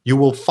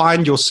will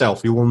find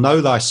yourself, you will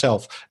know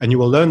thyself, and you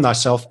will learn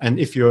thyself. And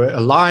if you're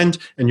aligned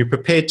and you're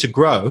prepared to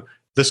grow,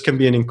 this can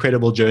be an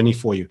incredible journey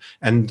for you.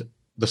 And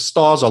the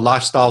stars are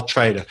lifestyle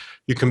trader.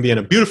 You can be in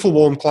a beautiful,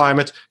 warm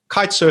climate,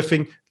 kite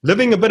surfing,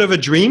 living a bit of a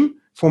dream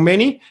for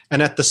many,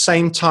 and at the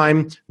same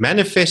time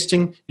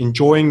manifesting,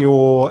 enjoying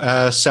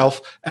yourself,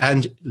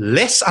 and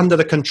less under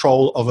the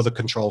control of the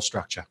control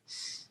structure.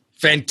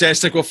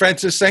 Fantastic. Well,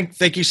 Francis,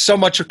 thank you so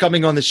much for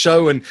coming on the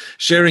show and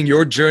sharing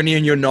your journey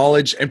and your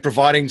knowledge and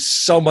providing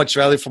so much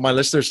value for my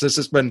listeners. This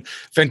has been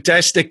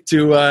fantastic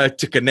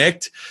to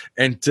connect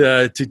and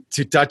to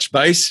touch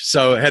base.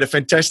 So I had a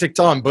fantastic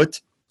time, but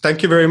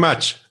thank you very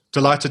much.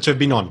 Delighted to have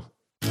been on.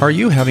 Are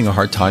you having a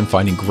hard time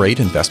finding great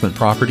investment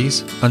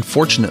properties?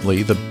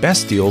 Unfortunately, the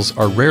best deals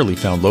are rarely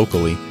found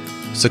locally.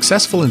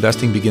 Successful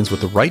investing begins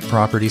with the right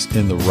properties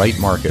in the right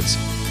markets.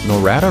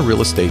 Norada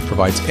Real Estate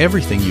provides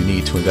everything you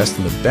need to invest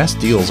in the best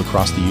deals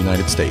across the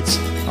United States.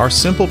 Our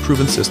simple,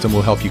 proven system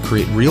will help you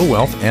create real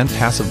wealth and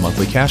passive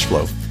monthly cash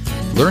flow.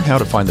 Learn how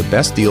to find the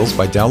best deals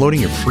by downloading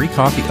your free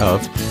copy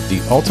of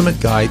The Ultimate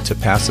Guide to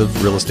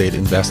Passive Real Estate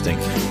Investing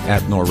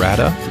at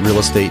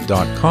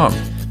noradarealestate.com.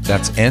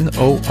 That's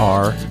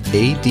NORADA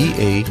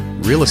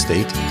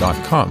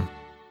realestate.com.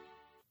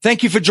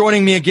 thank you for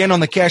joining me again on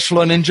the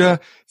Cashflow Ninja.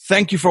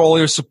 Thank you for all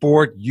your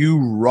support. You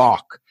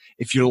rock.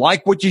 If you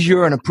like what you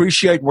hear and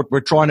appreciate what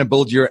we're trying to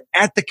build here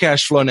at the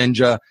Cashflow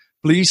Ninja,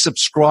 please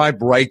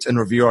subscribe, rate, and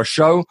review our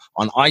show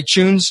on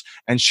iTunes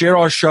and share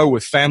our show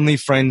with family,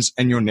 friends,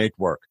 and your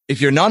network. If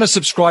you're not a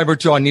subscriber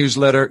to our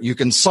newsletter, you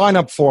can sign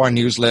up for our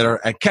newsletter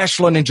at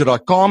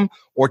cashflowninja.com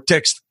or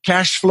text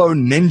Cashflow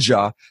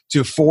Ninja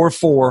to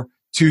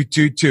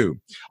 44222.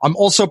 I'm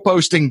also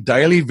posting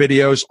daily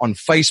videos on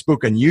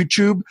Facebook and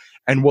YouTube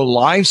and will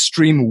live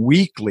stream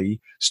weekly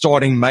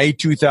starting May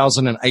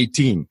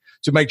 2018.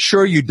 To make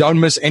sure you don't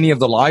miss any of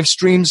the live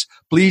streams,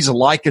 please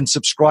like and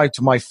subscribe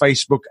to my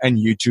Facebook and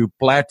YouTube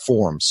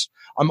platforms.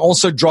 I'm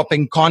also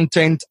dropping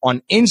content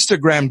on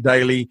Instagram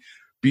daily.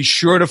 Be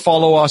sure to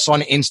follow us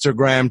on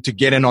Instagram to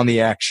get in on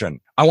the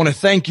action. I want to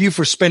thank you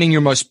for spending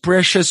your most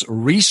precious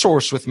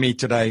resource with me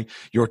today,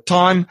 your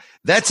time.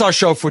 That's our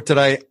show for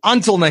today.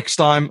 Until next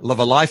time, live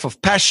a life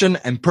of passion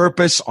and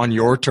purpose on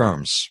your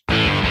terms.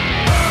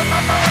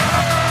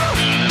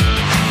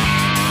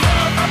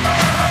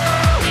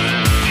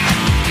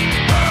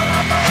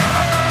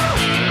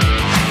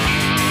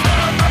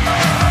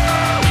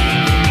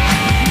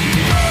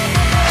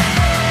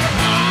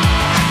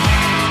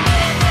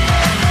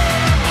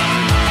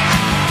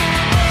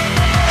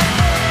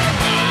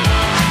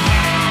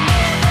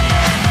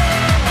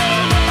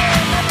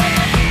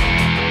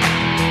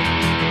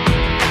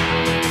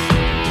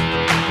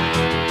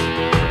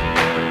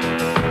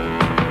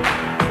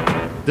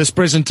 This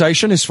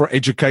presentation is for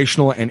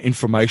educational and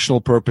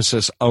informational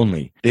purposes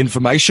only. The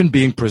information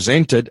being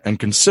presented and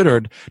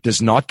considered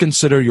does not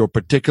consider your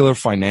particular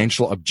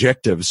financial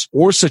objectives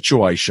or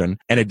situation,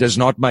 and it does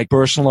not make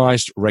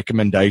personalized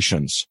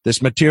recommendations.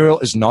 This material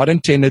is not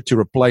intended to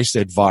replace the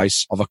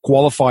advice of a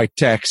qualified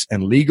tax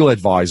and legal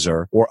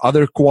advisor or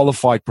other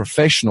qualified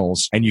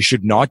professionals, and you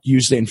should not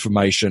use the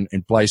information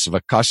in place of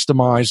a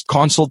customized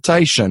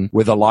consultation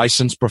with a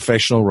licensed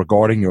professional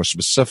regarding your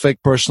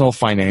specific personal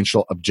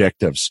financial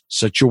objectives,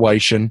 situation,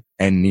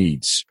 and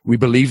needs. We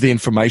believe the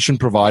information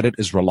provided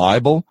is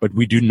reliable, but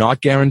we do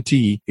not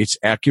guarantee its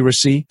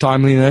accuracy,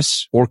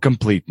 timeliness, or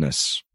completeness.